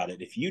think about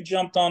it. If you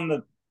jumped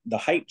on the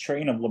hype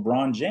train of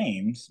LeBron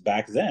James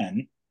back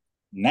then,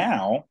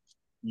 now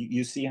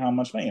you see how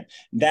much money.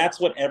 That's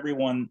what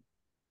everyone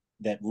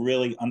that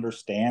really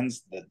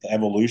understands the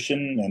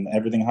evolution and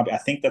everything. I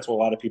think that's what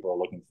a lot of people are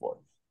looking for.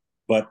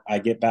 But I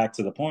get back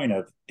to the point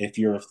of, if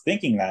you're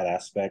thinking that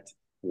aspect,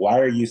 why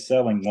are you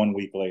selling 1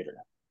 week later?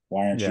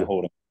 Why aren't you Yeah.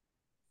 holding?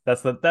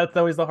 That's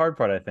always the hard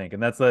part, I think,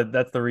 and that's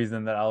the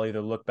reason that I'll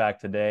either look back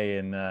today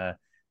and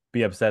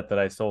be upset that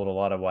I sold a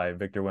lot of my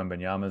Victor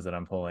Wembanyama's that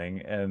I'm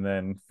pulling, and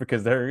then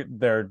because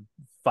they're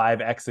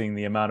 5xing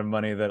the amount of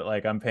money that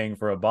like I'm paying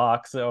for a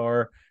box,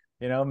 or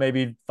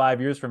maybe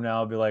 5 years from now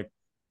I'll be like,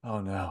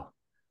 oh no,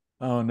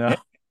 oh no, Yeah.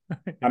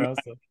 you I mean, know.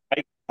 So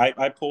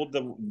I pulled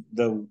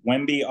the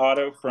Wemby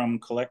auto from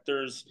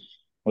Collectors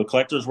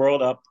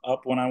World up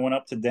when I went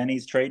up to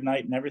Denny's trade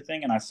night and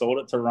everything, and I sold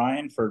it to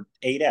Ryan for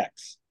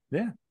 8x.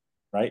 yeah,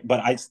 Right, but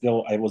I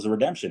was a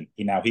redemption.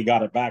 He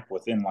got it back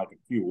within like a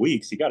few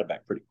weeks. He got it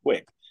back pretty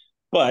quick,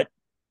 but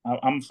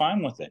I'm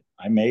fine with it.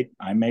 I made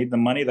the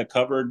money that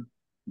covered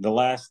the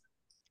last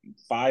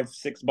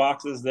 5-6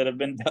 boxes that have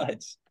been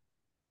duds.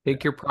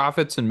 Take your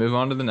profits and move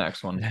on to the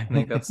next one. I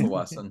think that's the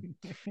lesson.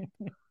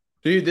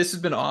 Dude, this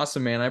has been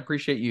awesome, man. I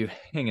appreciate you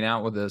hanging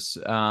out with us.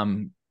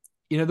 The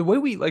way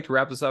we like to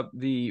wrap this up,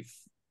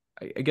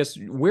 I guess,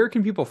 where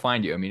can people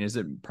find you? I mean, is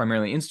it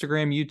primarily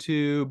Instagram,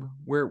 YouTube?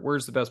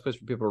 Where's the best place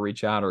for people to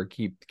reach out or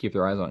keep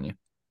their eyes on you?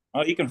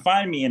 Oh, you can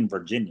find me in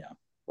Virginia,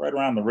 right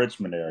around the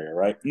Richmond area,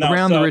 right? No,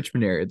 Around the so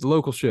Richmond area, the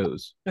local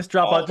shows. just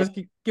drop oh, out, just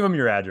give them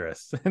your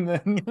address, and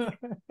then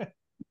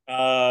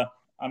uh,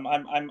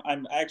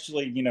 I'm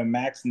actually,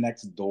 Max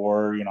next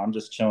door. I'm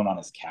just chilling on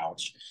his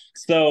couch.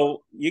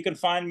 So you can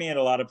find me at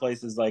a lot of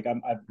places. Like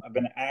I've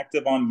been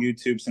active on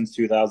YouTube since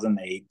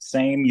 2008.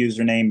 Same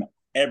username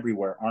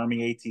everywhere.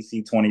 Army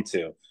ATC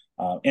 22.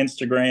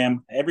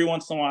 Instagram. Every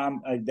once in a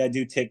while, I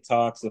do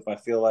TikToks if I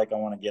feel like I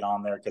want to get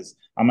on there, because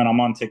I'm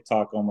on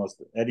TikTok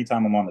almost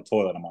anytime I'm on the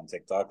toilet. I'm on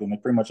TikTok,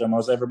 and pretty much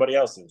almost everybody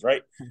else is,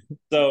 right?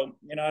 So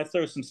I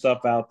throw some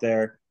stuff out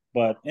there,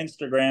 but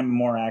Instagram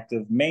more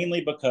active,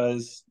 mainly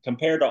because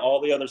compared to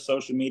all the other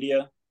social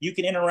media, you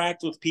can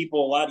interact with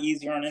people a lot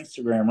easier on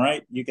Instagram,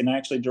 right? You can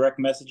actually direct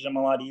message them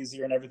a lot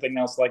easier and everything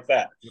else like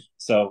that.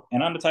 So,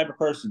 and I'm the type of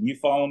person, you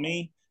follow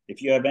me,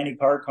 if you have any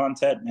card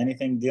content,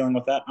 anything dealing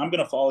with that, I'm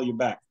going to follow you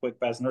back quick,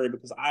 fast, and hurry,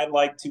 because I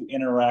like to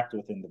interact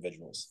with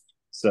individuals.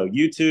 So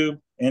YouTube,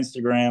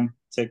 Instagram,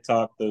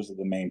 TikTok, those are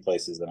the main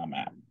places that I'm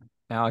at.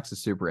 Alex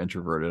is super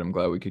introverted. I'm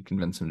glad we could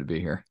convince him to be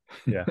here.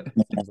 yeah,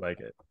 seems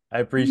like it. I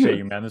appreciate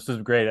you, man. This was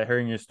great.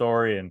 Hearing your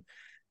story, and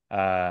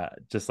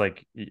just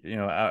like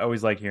I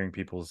always like hearing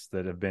people's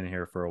that have been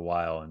here for a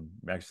while. And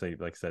actually,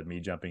 like I said, me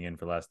jumping in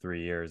for the last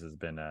 3 years has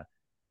been I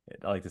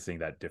like to see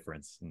that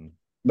difference. And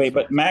Wait,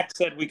 but Max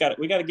said we got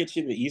to get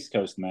you to the East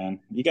Coast, man.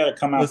 You got to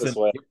come out this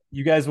way.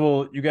 You guys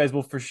will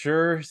for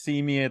sure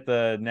see me at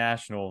the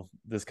National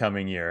this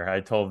coming year. I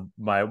told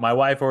my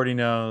wife already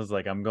knows,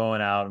 like, I'm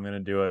going out. I'm going to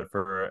do it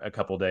for a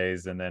couple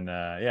days, and then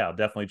I'll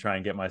definitely try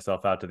and get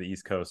myself out to the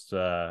East Coast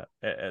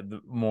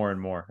more and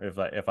more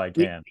if I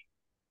can.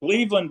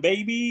 Cleveland,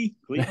 baby.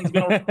 Cleveland's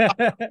going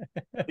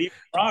to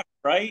rock,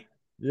 right?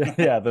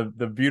 Yeah,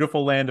 the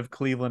beautiful land of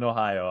Cleveland,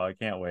 Ohio. I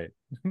can't wait.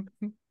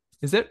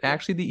 Is that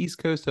actually the East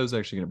Coast? I was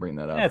actually going to bring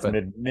that up. Yeah,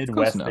 it's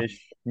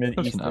Midwest-ish,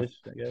 Mid-East-ish,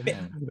 I guess.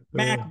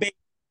 Mac baby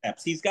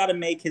steps. He's got to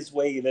make his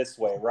way this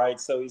way, right?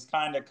 So he's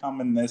kind of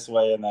coming this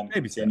way, and then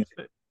baby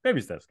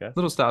steps, guys.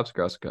 Little stops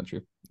across the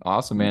country.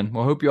 Awesome, man.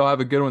 Well, hope you all have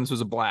a good one. This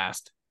was a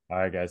blast. All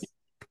right, guys.